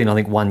there's only been, I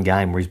think, one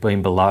game where he's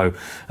been below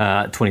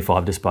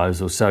 25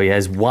 disposals. So he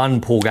has one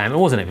poor game. It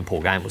wasn't even a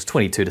poor game. It was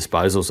 22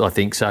 disposals, I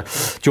think. So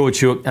George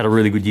Hewitt had a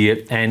really good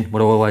year, and what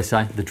do I always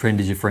say? The trend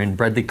is your friend.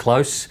 Bradley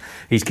Close,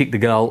 he's kicked the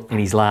goal in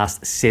his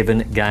last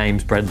 7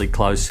 games, Bradley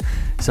Close.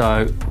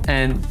 So,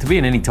 and to be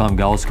an anytime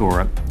goal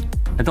scorer,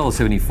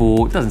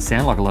 $1.74 doesn't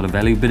sound like a lot of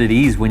value, but it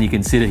is when you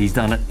consider he's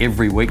done it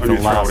every week for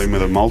the last him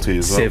with a multi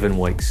as well. 7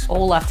 weeks.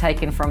 All I've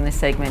taken from this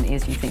segment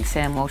is you think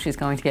Sam Walsh is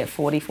going to get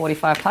 40,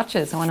 45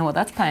 touches. I wonder what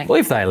that's paying. Well,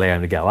 if they allow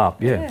him to go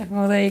up, yeah.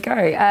 Well, there you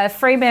go.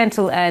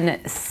 Fremantle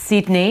and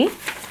Sydney.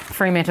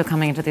 Fremantle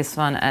coming into this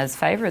one as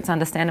favourites,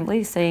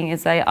 understandably, seeing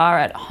as they are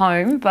at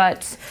home,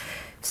 but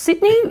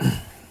Sydney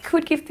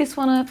could give this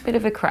one a bit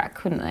of a crack,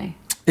 couldn't they?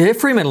 Yeah,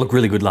 Fremantle looked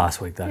really good last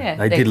week, though. Yeah,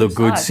 they did look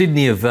good. side.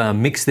 Sydney have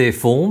mixed their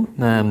form.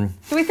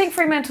 Do we think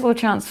Fremantle a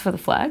chance for the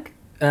flag?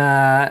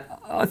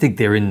 I think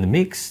they're in the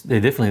mix. They're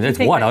definitely. It's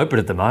wide open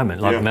at the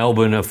moment. Like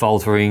Melbourne are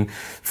faltering.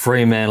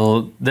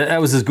 Fremantle. That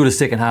was as good a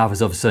second half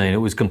as I've seen. It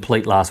was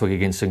complete last week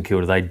against St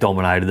Kilda. They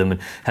dominated them,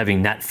 and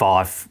having Nat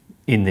Fyfe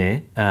in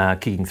there,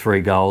 kicking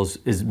 3 goals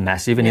is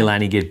massive, and he'll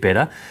only get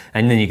better.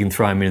 And then you can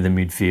throw him into the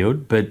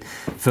midfield. But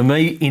for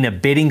me, in a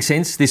betting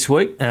sense this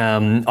week,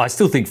 I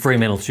still think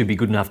Fremantle should be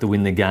good enough to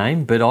win the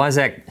game. But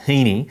Isaac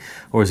Heaney,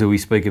 or as we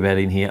speak about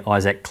in here,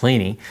 Isaac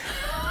Cleaney,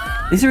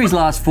 these are his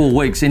last 4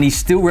 weeks, and he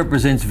still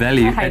represents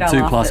value at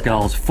 2+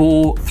 goals.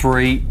 4,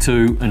 3,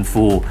 2 and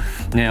 4.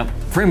 Now,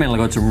 Fremantle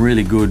have got some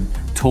really good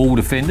tall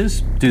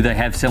defenders. Do they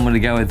have someone to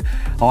go with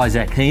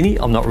Isaac Heaney?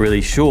 I'm not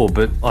really sure,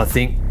 but I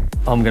think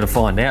I'm going to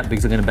find out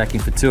because I'm going to back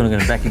him for 2 and I'm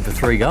going to back him for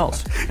 3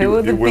 goals. Who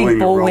are the big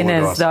ball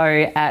winners,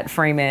 though, at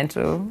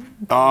Fremantle?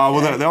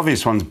 Well, the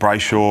obvious one's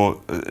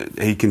Brayshaw.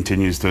 He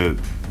continues to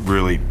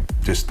really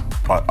just...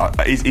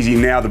 is he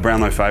now the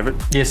Brownlow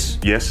favourite? Yes.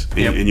 Yes,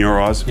 in your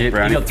eyes?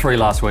 Yeah, he got 3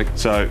 last week.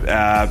 So,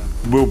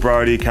 Will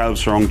Brodie, Caleb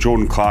Strong,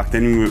 Jordan Clark.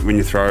 Then when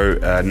you throw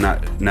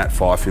Nat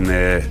Fyfe in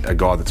there, a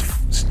guy that's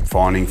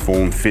finding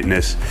form,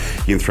 fitness,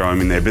 you can throw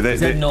him in there. But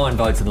he's had 9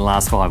 votes in the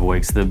last 5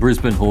 weeks. The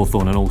Brisbane,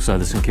 Hawthorn and also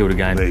the St Kilda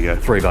game. There you go.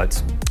 3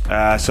 votes.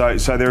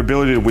 So their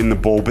ability to win the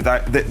ball,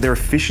 but their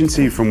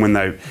efficiency from when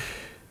they...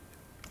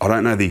 I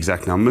don't know the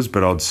exact numbers,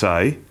 but I'd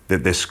say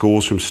that their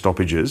scores from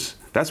stoppages,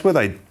 that's where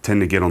they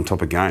tend to get on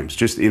top of games,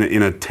 just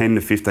in a 10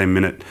 to 15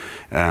 minute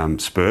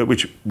spurt,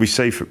 which we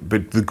see.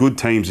 But the good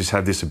teams just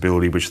have this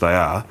ability, which they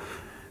are,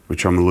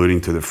 which I'm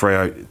alluding to, the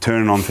Freo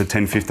turning on for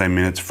 10, 15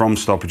 minutes from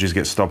stoppages,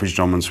 get stoppage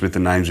dominance with the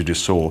names we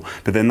just saw,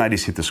 but then they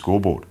just hit the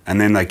scoreboard. And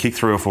then they kick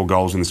 3 or 4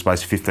 goals in the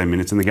space of 15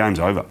 minutes and the game's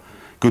over.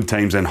 good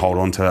teams then hold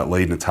on to that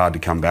lead, and it's hard to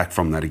come back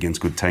from that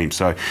against good teams.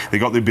 So they've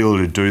got the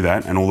ability to do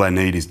that, and all they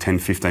need is 10,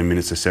 15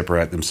 minutes to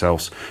separate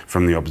themselves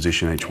from the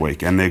opposition each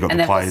week. And they've got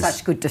the players. Got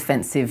such good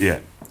defensive. Yeah.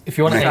 If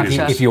you want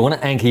to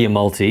anchor your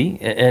multi,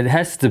 it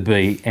has to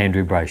be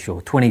Andrew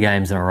Brayshaw. 20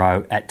 games in a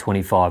row at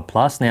 25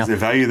 plus. Now, is there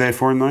value there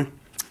for him though?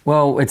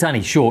 Well, it's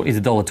only short. It's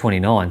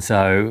 $1.29,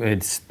 so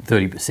it's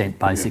 30%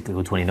 basically,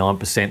 or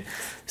 29%.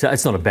 So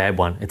it's not a bad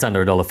one. It's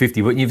under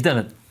 $1.50, but you've done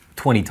it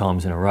 20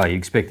 times in a row. You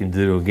expect him to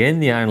do it again.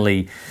 The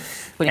only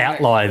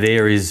outlier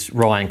there is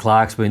Ryan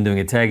Clark's been doing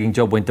a tagging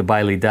job, went to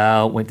Bailey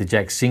Dale, went to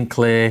Jack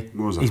Sinclair.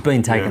 He's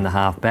been taking the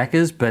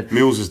half-backers. But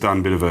Mills has done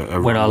a bit of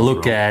a when I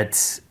look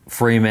at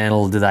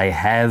Fremantle, do they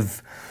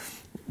have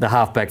the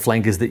half-back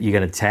flankers that you're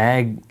going to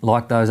tag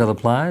like those other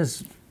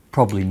players?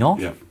 Probably not.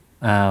 Yeah.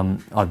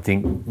 I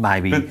think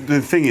maybe. But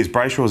the thing is,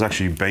 Brayshaw's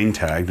actually been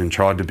tagged and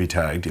tried to be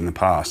tagged in the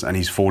past, and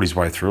he's fought his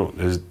way through it.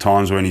 There's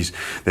times when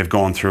they've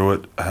gone through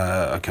it.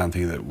 I can't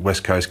think of the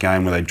West Coast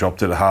game where they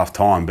dropped it at half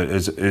time, but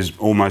it's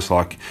almost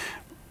like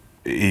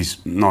he's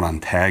not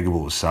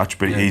untaggable as such,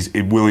 but he's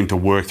willing to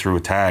work through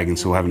a tag and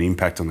still have an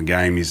impact on the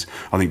game. Is,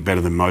 I think,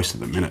 better than most at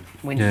the minute.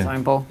 Win his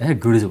own ball. How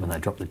good is it when they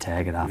drop the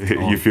tag at half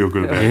time? You feel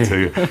good about it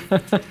too.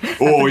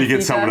 Or you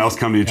get someone else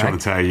come to you trying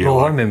to tag you. Well,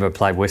 I remember I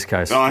played West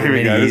Coast. Oh, here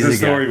we go. There's a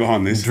story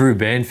behind this. Drew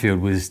Banfield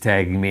was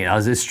tagging me. I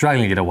was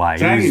struggling to get away.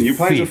 Tagging? You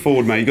played as a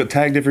forward, mate. You got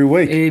tagged every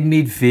week.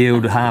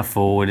 Midfield, half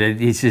forward.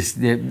 It's just,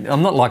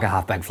 I'm not like a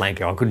half-back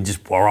flanker. I couldn't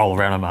just roll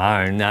around on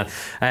my own.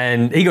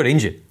 And he got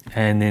injured.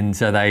 And then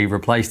so they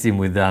replaced him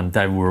with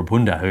David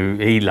Warapunda, who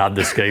he loved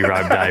the ski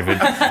rope, David.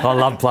 I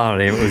loved playing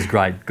with him. It was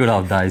great. Good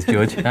old days,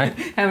 George. Hey?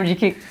 How many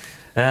did you kick?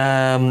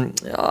 I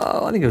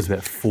think it was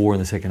about 4 in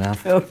the second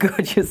half. Oh,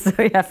 God, you're so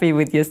happy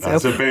with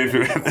yourself. So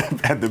Banfield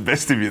had the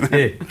best of you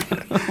then.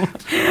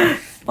 Yeah.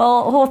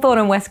 Well, Hawthorn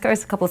and West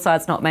Coast, a couple of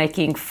sides not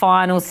making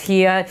finals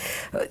here.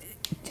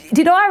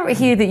 Did I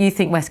hear that you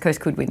think West Coast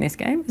could win this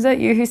game? Is that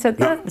you who said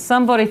that?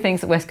 Somebody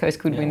thinks that West Coast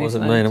could win this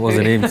game. It wasn't me, it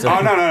wasn't him. So.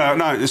 Oh,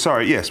 no.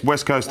 Sorry, yes,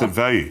 West Coast at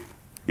value.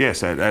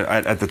 Yes,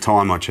 at the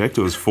time I checked,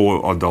 it was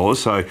 $4 odd,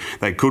 so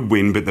they could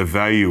win, but the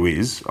value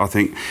is, I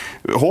think,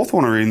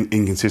 Hawthorn are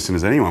inconsistent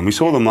as anyone. We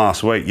saw them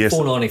last week. Yes,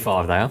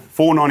 $4.95 they are.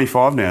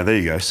 $4.95 now. There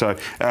you go. So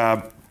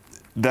but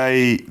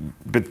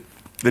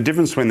the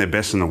difference between their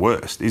best and the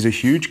worst is a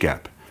huge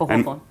gap. For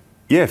Hawthorn.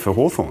 Yeah, for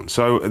Hawthorn.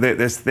 So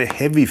they're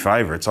heavy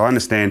favourites. I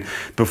understand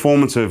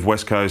performance of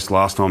West Coast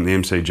last time the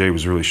MCG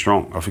was really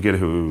strong. I forget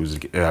who it was,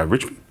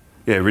 Richmond.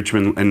 Yeah,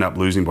 Richmond ended up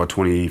losing by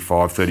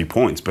 25, 30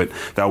 points, but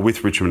they were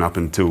with Richmond up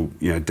until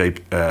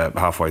deep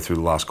halfway through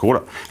the last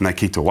quarter, and they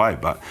kicked away.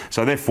 But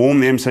so their form,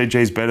 the MCG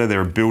is better.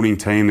 They're a building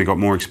team. They've got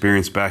more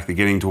experience back. They're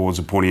getting towards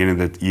the pointy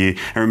end of the year.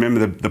 And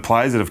remember, the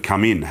players that have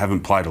come in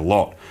haven't played a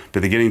lot, but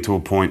they're getting to a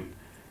point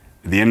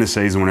at the end of the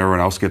season when everyone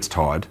else gets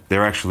tired,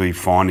 they're actually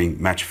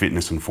finding match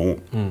fitness and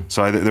form.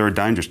 So they're a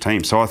dangerous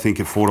team. So I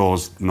think at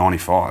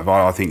 $4.95,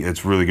 I think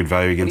it's really good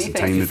value against a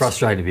team that's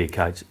frustrating to be a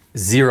coach.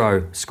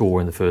 0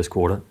 score in the first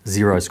quarter,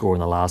 0 score in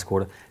the last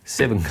quarter,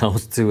 7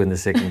 goals, 2 in the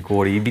second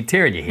quarter. You'd be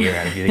tearing your hair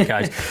out if you're the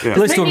coach. Yeah.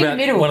 Let's talk about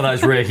one of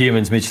those rare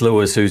humans, Mitch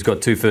Lewis, who's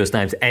got 2 first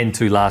names and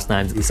 2 last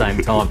names at the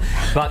same time.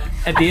 But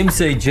at the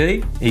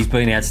MCG, he's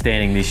been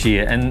outstanding this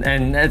year. And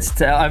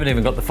I haven't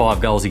even got the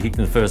 5 goals he kicked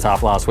in the first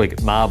half last week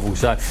at Marvel.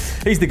 So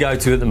he's the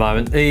go-to at the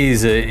moment.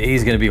 He's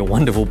going to be a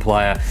wonderful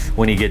player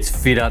when he gets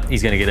fitter.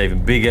 He's going to get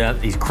even bigger.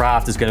 His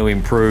craft is going to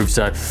improve.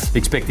 So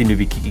expect him to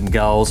be kicking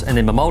goals. And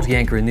then my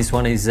multi-anchor in this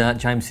one is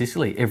James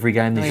Sicily. Every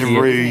game this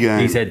year,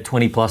 he's had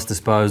 20-plus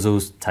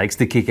disposals, takes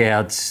the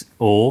kick-outs,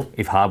 or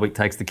if Hardwick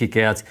takes the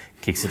kick-outs,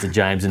 kicks it to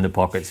James in the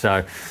pocket.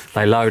 So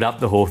they load up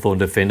the Hawthorn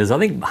defenders. I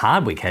think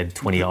Hardwick had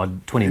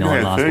 29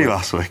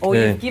 last week. Or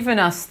you've given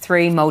us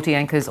 3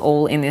 multi-anchors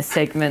all in this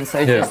segment,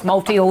 so just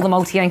all the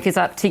multi-anchors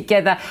up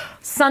together.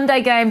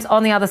 Sunday games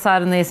on the other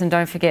side of this, and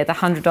don't forget the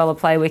 $100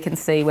 play. We can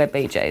see where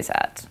BJ's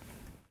at.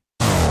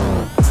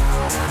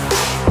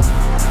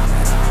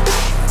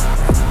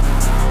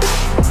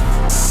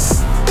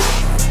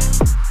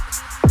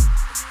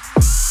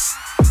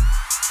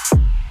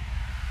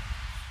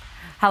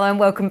 Hello and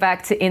welcome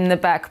back to In the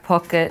Back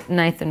Pocket.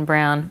 Nathan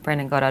Brown,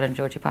 Brendan Goddard and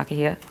Georgie Parker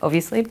here.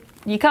 Obviously,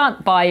 you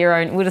can't buy your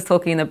own, we're just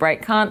talking in the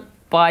break, can't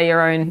buy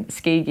your own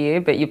ski gear,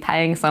 but you're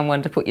paying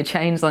someone to put your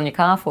chains on your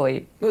car for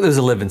you. Well, there's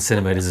 11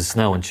 centimetres of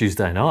snow on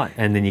Tuesday night,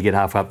 and then you get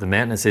halfway up the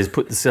mountain and it says,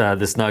 put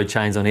the snow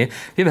chains on here.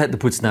 Have you ever had to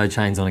put snow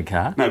chains on a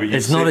car? No, but you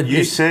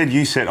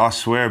said, I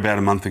swear about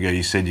a month ago,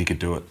 you said you could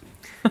do it.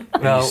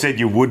 Well, you said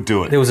you would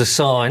do it. There was a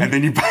sign. And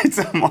then you paid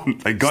someone.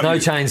 They got Snow you.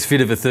 chains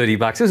fitted for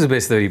 $30. It was the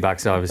best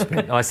 $30 I ever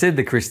spent. I said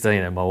to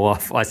Christina, my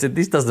wife, I said,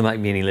 this doesn't make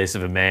me any less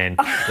of a man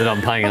that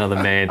I'm paying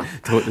another man to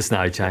put the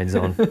snow chains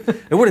on.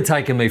 It would have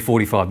taken me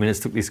 45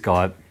 minutes. Took this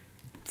guy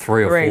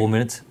 3 or 4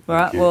 minutes. All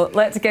right, well,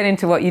 let's get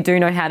into what you do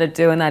know how to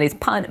do, and that is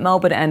punt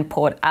Melbourne and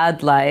Port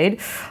Adelaide.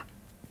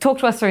 Talk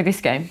to us through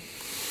this game.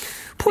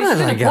 Port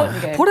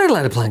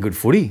Adelaide are playing good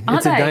footy.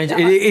 It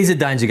is a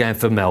danger game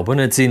for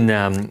Melbourne. It's in the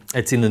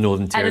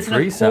Northern Territory.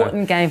 And it's an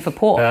important game for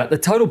Port. The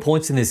total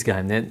points in this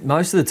game,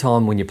 most of the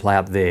time when you play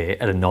up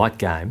there at a night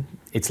game,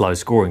 it's low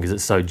scoring because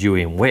it's so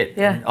dewy and wet.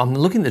 Yeah. And I'm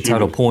looking at the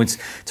total points.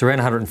 It's around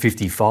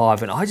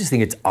 155, and I just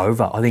think it's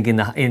over. I think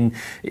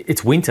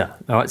it's winter,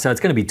 all right? So it's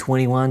going to be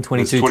 21,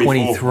 22,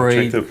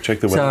 23. Check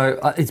the weather.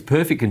 So it's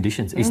perfect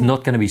conditions. It's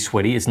not going to be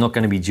sweaty. It's not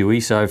going to be dewy.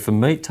 So for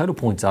me, total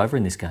points over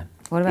in this game.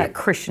 What about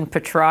Christian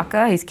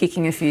Petrarca? He's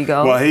kicking a few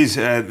goals.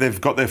 Well, they've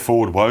got their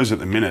forward woes at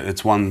the minute.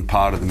 It's one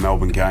part of the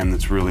Melbourne game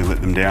that's really let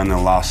them down the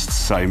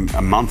last, say,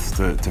 a month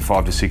to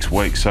 5 to 6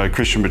 weeks. So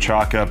Christian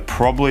Petrarca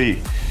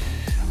probably...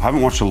 I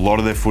haven't watched a lot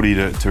of their footy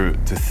to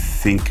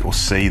think or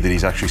see that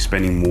he's actually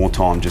spending more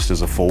time just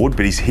as a forward,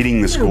 but he's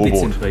hitting the scoreboard.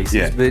 Bits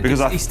and pieces,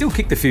 because he still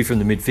kicked a few from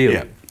the midfield.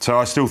 Yeah. So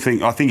I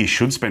think he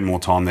should spend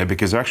more time there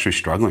because they're actually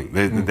struggling.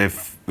 Their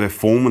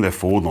form with their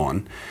forward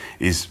line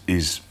is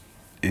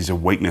a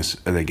weakness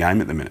of their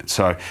game at the minute.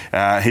 So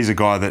he's a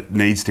guy that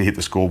needs to hit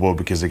the scoreboard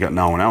because they've got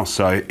no one else.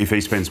 So if he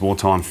spends more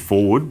time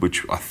forward,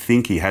 which I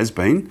think he has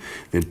been,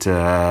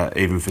 that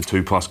even for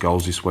 2+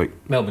 goals this week.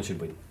 Melbourne should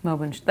win.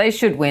 They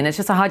should win. It's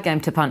just a hard game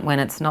to punt when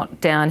it's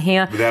not down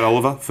here. Without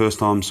Oliver, first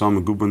time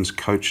Simon Goodwin's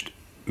coached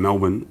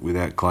Melbourne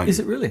without Clayton. Is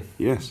it really?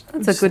 Yes.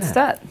 That's a good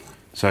stat.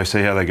 So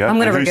see how they go. I'm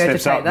going to who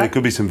steps regurgitate up? that. There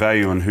could be some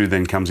value on who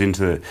then comes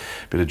into a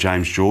bit of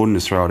James Jordan to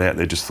throw it out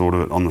there. Just thought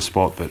of it on the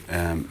spot, but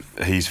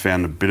he's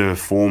found a bit of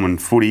form and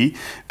footy,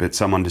 but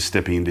someone just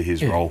stepping into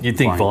his role. You'd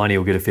think Viney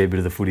will get a fair bit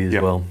of the footy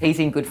as well. He's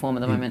in good form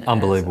at the moment.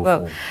 Unbelievable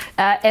form.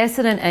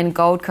 Essendon and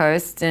Gold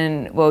Coast,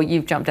 and well,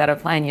 you've jumped out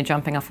of play and you're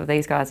jumping off of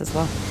these guys as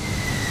well.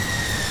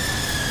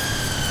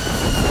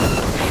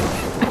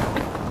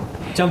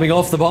 Jumping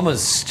off the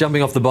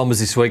Bombers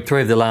this week.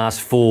 3 of the last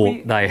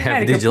 4 they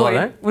have. Did you like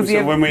that?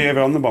 So when were you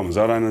ever on the Bombers?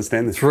 I don't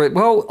understand this.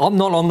 Well, I'm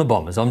not on the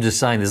Bombers. I'm just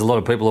saying there's a lot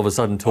of people all of a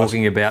sudden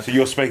talking about So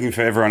you're speaking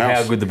for everyone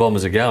else? how good the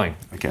Bombers are going.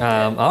 Okay.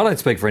 I don't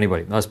speak for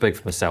anybody. I speak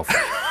for myself.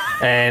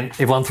 And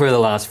they've won 3 of the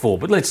last 4.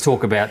 But let's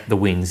talk about the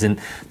wins. And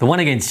the one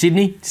against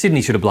Sydney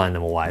should have blown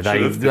them away.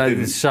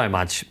 They so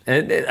much.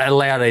 It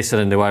allowed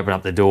Essendon to open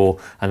up the door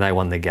and they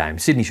won the game.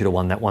 Sydney should have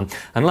won that one.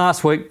 And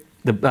last week,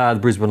 the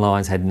Brisbane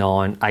Lions had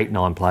 9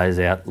 players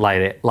out,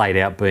 laid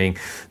out being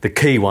the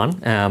key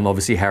one,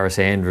 obviously Harris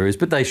Andrews,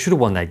 but they should have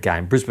won that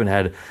game. Brisbane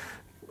had,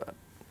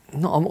 I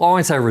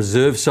won't say a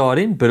reserve side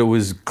in, but it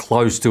was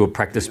close to a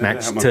practice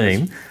match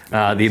team,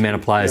 the amount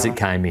of players that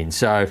came in.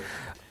 So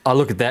I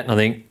look at that and I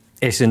think,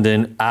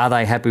 Essendon, are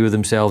they happy with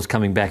themselves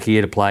coming back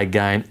here to play a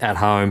game at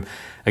home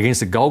against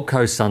the Gold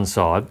Coast Sun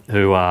side,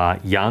 who are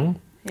young?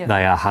 Yep.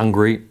 They are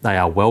hungry. They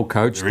are well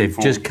coached. They've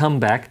just come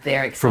back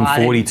from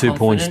 42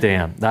 points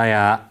down. They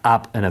are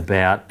up and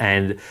about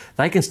and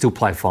they can still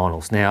play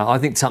finals. Now, I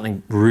think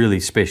something really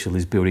special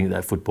is building at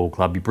that football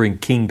club. You bring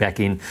King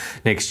back in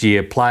next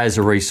year. Players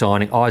are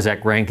re-signing.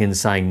 Isaac Rankin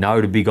saying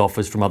no to big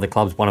offers from other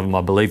clubs. One of them, I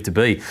believe, to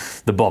be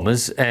the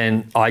Bombers.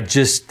 And I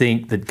just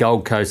think that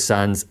Gold Coast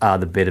Suns are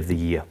the bet of the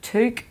year.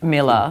 Tuke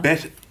Miller.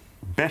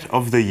 Bet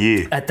of the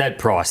year. At that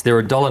price.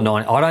 They're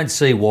 $1.09. I don't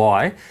see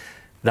why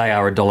they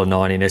are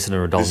 $1.09 in Essendon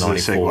or $1.94.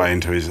 This is a segue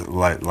into his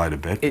later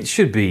bet. It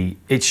should be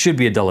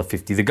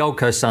 $1.50. The Gold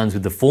Coast Suns,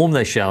 with the form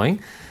they're showing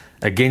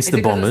against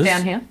the Bombers. Is it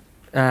down here?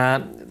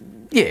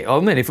 Yeah, I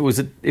mean, if it was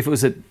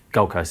at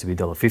Gold Coast, it'd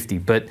be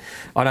 $1.50. But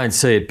I don't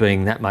see it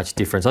being that much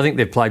difference. I think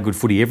they've played good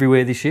footy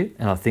everywhere this year,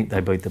 and I think they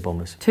beat the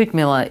Bombers. Tuke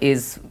Miller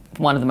is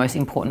one of the most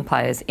important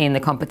players in the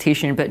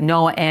competition, but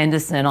Noah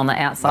Anderson on the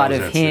outside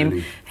of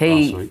him,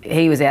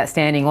 he was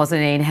outstanding,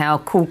 wasn't he? And how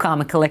cool,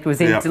 calm and collected was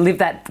he to live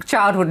that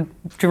childhood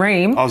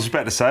dream. I was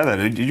about to say that.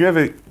 Did you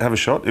ever have a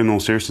shot, in all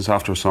seriousness,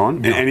 after a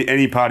sign? No.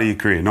 Any part of your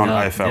career, not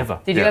AFL? Never.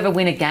 Did you ever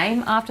win a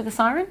game after the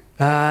siren?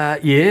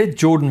 Yeah,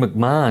 Jordan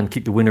McMahon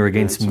kicked the winner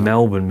against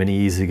Melbourne many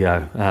years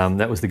ago.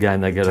 That was the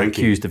game they got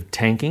accused of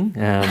tanking.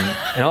 And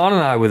I don't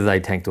know whether they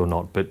tanked or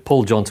not, but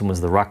Paul Johnson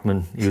was the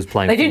ruckman. He was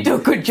playing. They didn't do a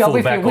good job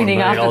if you're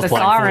winning after the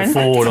siren.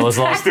 Forward. I was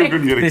like, still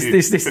couldn't get a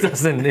this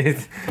doesn't.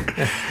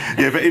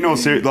 Yeah, but in all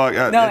seriousness,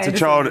 it's a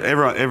child.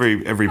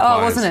 Every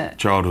player's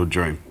childhood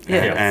dream.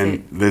 Yeah,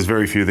 and there's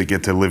very few that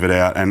get to live it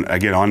out. And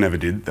again, I never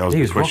did. That was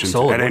the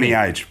question. At any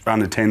age,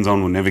 under 10s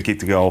on, will never kick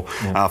the goal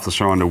after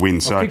trying to win.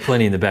 I kicked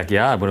plenty in the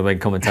backyard when I've been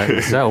commentating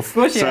myself.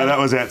 So that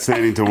was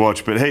outstanding to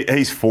watch. But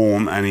he's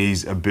form and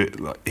he's a bit.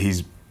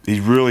 He's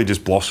really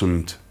just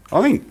blossomed.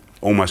 I think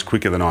almost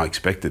quicker than I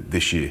expected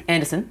this year.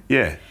 Anderson.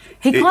 Yeah.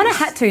 He kind of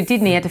had to,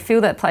 didn't he? He had to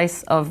fill that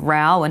place of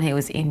Rowell when he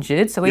was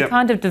injured. So he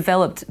kind of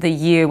developed the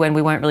year when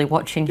we weren't really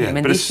watching him.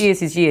 And this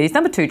year's his year. He's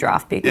number 2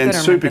 draft pick. And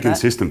super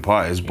consistent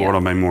players, what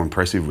I've been more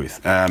impressive with.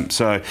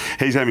 So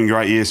he's having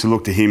great years. So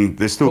look to him.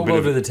 There's still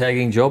Caldwell do the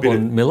tagging job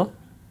on Miller?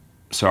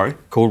 Sorry?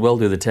 Caldwell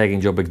do the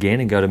tagging job again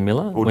and go to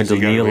Miller? Went to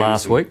Neil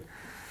last week?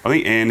 I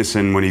think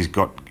Anderson, when he's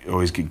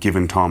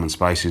given time and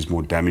space, is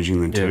more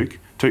damaging than Tuke.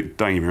 Don't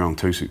get me wrong,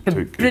 Tuke's a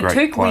great player.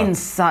 Tuke wins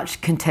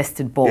such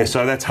contested ball. Yeah,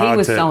 so that's hard. He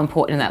was so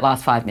important in that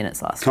last 5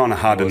 minutes last. Kind of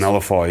hard to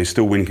nullify. You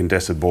still win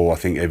contested ball, I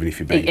think, even if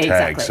you're being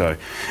tagged. So,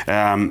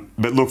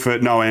 but look, for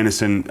Noah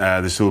Anderson,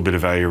 there's still a bit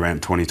of value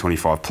around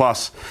 20-25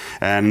 plus.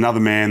 And another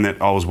man that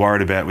I was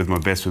worried about with my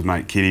best with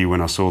mate Kitty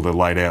when I saw the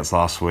laid outs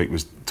last week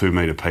was 2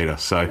 metre Peter.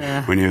 So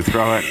when you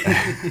throw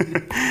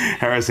it,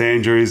 Harris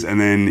Andrews, and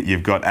then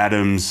you've got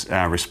Adams,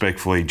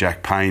 respectfully,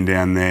 Jack Payne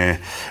down there,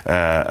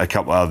 a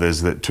couple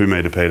others that 2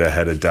 metre Peter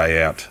had a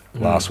day out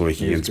last week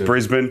against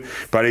Brisbane.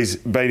 But he's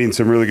been in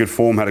some really good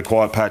form, had a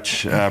quiet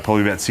patch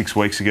probably about 6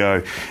 weeks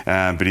ago,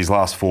 but his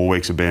last 4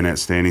 weeks have been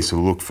outstanding, so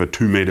look for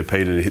 2 metre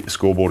Peter to hit the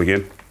scoreboard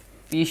again.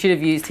 You should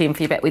have used him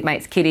for your bet with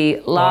mates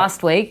Kitty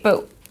last week,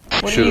 but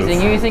what are you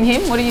using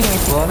him? What are you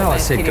using? Well, I know I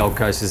said Gold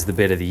Coast is the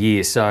bet of the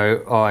year,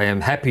 so I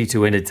am happy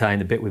to entertain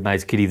the bet with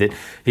mates Kitty that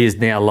he has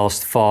now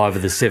lost 5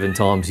 of the 7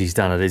 times he's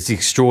done it. It's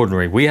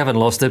extraordinary. We haven't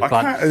lost it,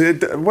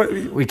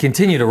 but we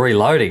continue to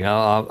reloading.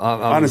 I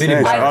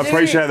understand. I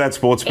appreciate that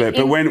sports bet,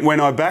 but when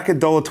I back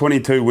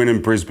 $1.22 win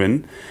in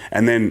Brisbane,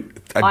 and then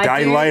a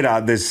day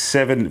later there's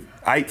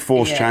 8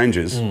 forced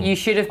changes. You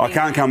should have. I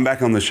can't come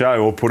back on the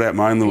show or put out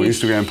my own little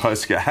Instagram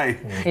post. Go, hey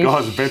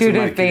guys, you should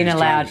have been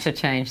allowed to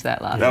change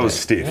that last. That was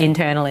stiff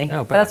internally.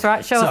 But that's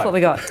right. Show us what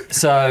we got.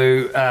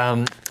 So,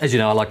 as you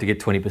know, I like to get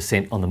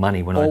 20% on the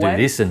money when I do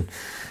this, and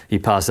you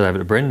pass it over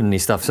to Brendan and he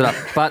stuffs it up.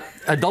 But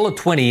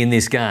 $1.20 in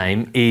this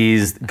game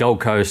is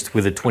Gold Coast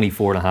with a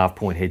 24.5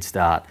 point head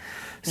start.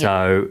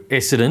 So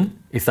Essendon,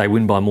 if they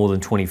win by more than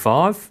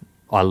 25,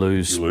 I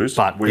lose. You lose.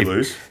 But we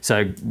lose.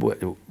 So,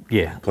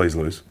 yeah. Please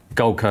lose.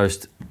 Gold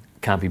Coast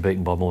can't be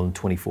beaten by more than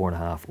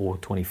 24.5 or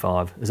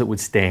 25, as it would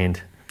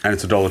stand. And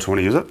it's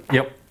 $1.20, is it?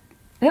 Yep.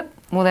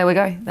 Well, there we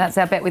go. That's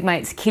our bet with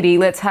mates Kitty.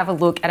 Let's have a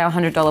look at our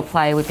 $100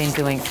 play we've been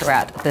doing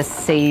throughout the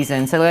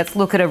season. So let's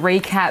look at a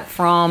recap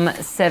from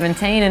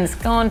 17, and it's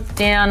gone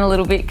down a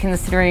little bit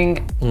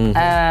considering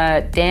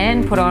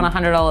Dan put on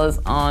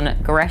 $100 on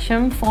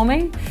Gresham for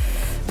me,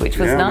 which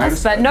was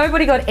nice. But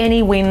nobody got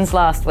any wins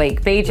last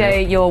week.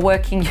 BJ, you're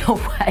working your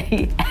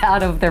way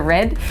out of the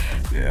red.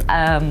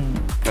 Yeah.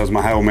 That was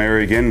my Hail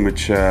Mary again,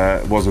 which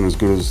wasn't as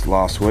good as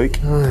last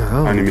week.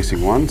 Only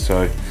missing one,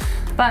 so...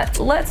 But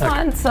let's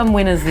find some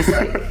winners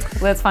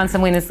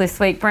this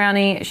week.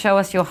 Brownie, show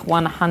us your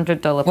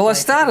 $100 play. Well, I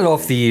started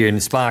off the year in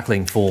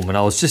sparkling form and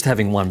I was just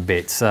having one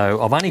bet. So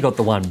I've only got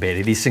the one bet.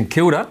 It is St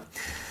Kilda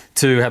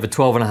to have a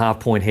 12.5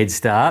 point head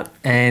start.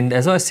 And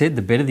as I said,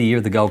 the bet of the year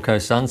of the Gold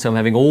Coast Suns. So I'm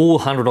having all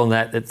 100 on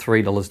that at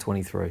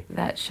 $3.23.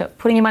 That's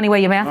putting your money where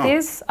your mouth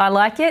is. I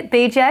like it.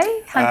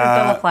 BJ,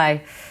 $100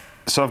 play.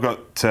 So I've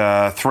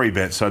got 3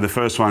 bets. So the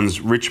first one's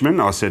Richmond.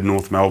 I said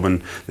North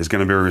Melbourne, there's going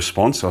to be a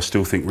response. I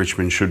still think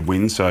Richmond should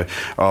win. So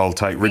I'll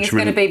take Richmond. It's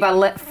going to be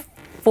by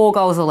 4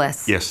 goals or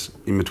less. Yes,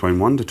 in between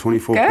 1 to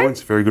 24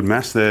 points. Very good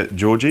maths there,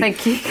 Georgie.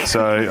 Thank you.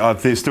 So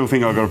I still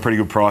think I got a pretty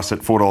good price at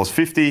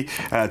 $4.50.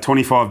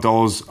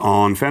 $25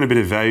 on, found a bit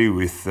of value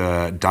with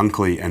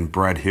Dunkley and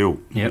Brad Hill,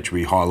 which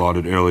we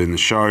highlighted earlier in the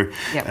show.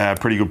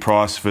 Pretty good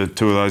price for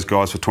 2 of those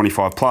guys for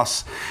 25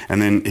 plus. And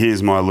then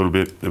here's my little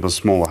bit of a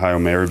smaller Hail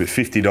Mary, but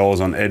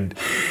 $50 on Ed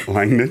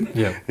Langdon.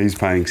 He's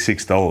paying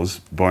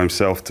 $6 by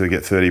himself to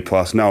get 30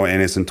 plus. Noah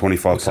Anderson,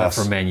 25 plus.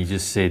 For a man, you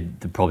just said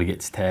that probably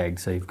gets tagged,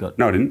 so you've got...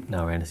 No, I didn't.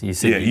 No, Anderson. You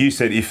said you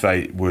said if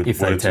they would. If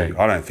they tag.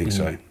 I don't think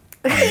so.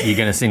 You're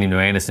going to send him to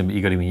Anderson, but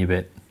you got him in your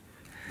bet.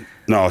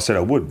 No, I said I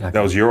would. That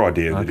was your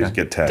idea that he'd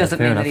get tagged. Doesn't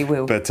mean that he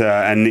will. But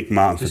and Nick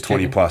Martin for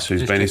 20 plus,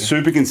 who's been a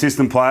super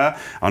consistent player.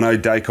 I know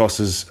Dacos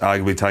has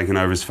arguably taken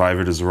over as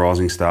favourite as a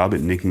rising star,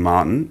 but Nick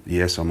Martin,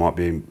 yes,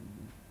 you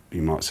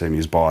might see me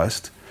as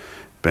biased,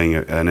 being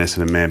an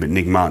Essendon man, but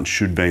Nick Martin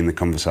should be in the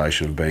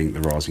conversation of being the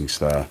rising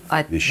star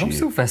this year. I'm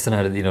still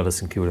fascinated that you're not a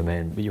St Kilda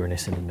man, but you're an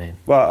Essendon man.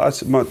 Well,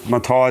 my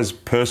ties,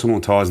 personal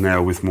ties now,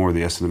 are with more of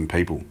the Essendon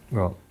people.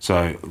 Right.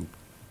 So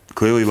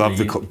clearly love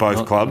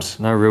both clubs.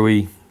 No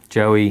Rui,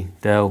 Joey,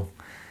 Dell.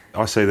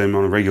 I see them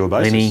on a regular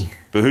basis. Lenny,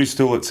 but who's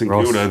still at St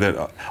Kilda?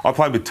 That I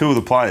played with 2 of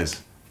the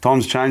players.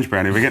 Time's changed,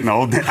 Brownie. We're getting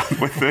old now.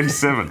 We're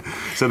 37.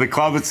 So the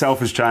club itself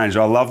has changed.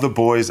 I love the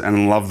boys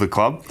and love the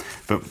club,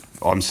 but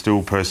I'm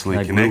still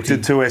personally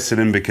connected to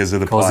Essendon because of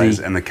the players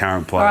and the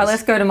current players. All right,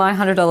 let's go to my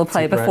 $100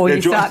 play before you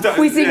start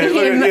quizzing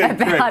him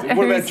about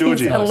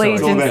who's his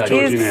allegiance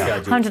is.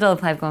 $100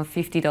 play, I've gone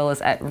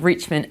 $50 at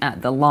Richmond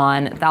at the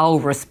line. They'll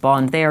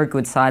respond. They're a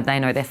good side. They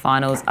know their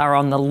finals are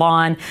on the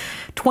line.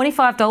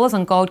 $25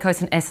 on Gold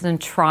Coast and Essendon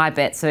try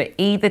bet. So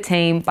either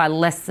team by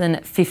less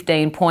than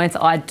 15 points.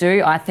 I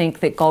think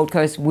that Gold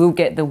Coast will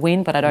get the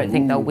win, but I don't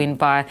think they'll win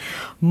by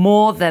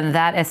more than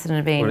that.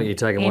 Essendon being... Why don't you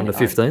take them 1 to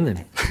 15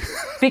 then?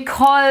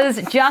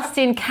 Because just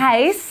in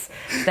case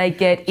they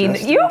get in...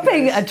 You're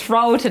being a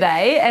troll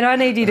today, and I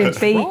need you to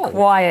be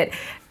quiet.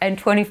 And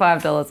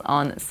 $25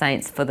 on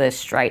Saints for the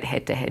straight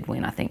head-to-head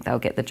win. I think they'll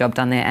get the job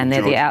done there, and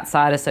they're the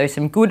outsider, so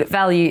some good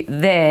value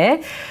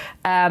there.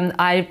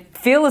 I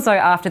feel as though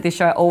after this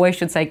show, I always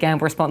should say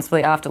gamble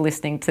responsibly after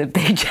listening to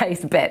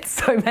BJ's bets.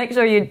 So make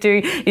sure you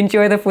do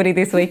enjoy the footy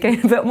this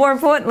weekend, but more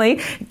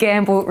importantly,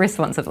 gamble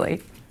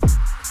responsibly.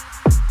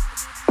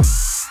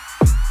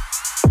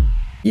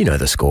 You know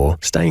the score.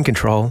 Stay in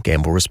control,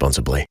 gamble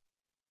responsibly.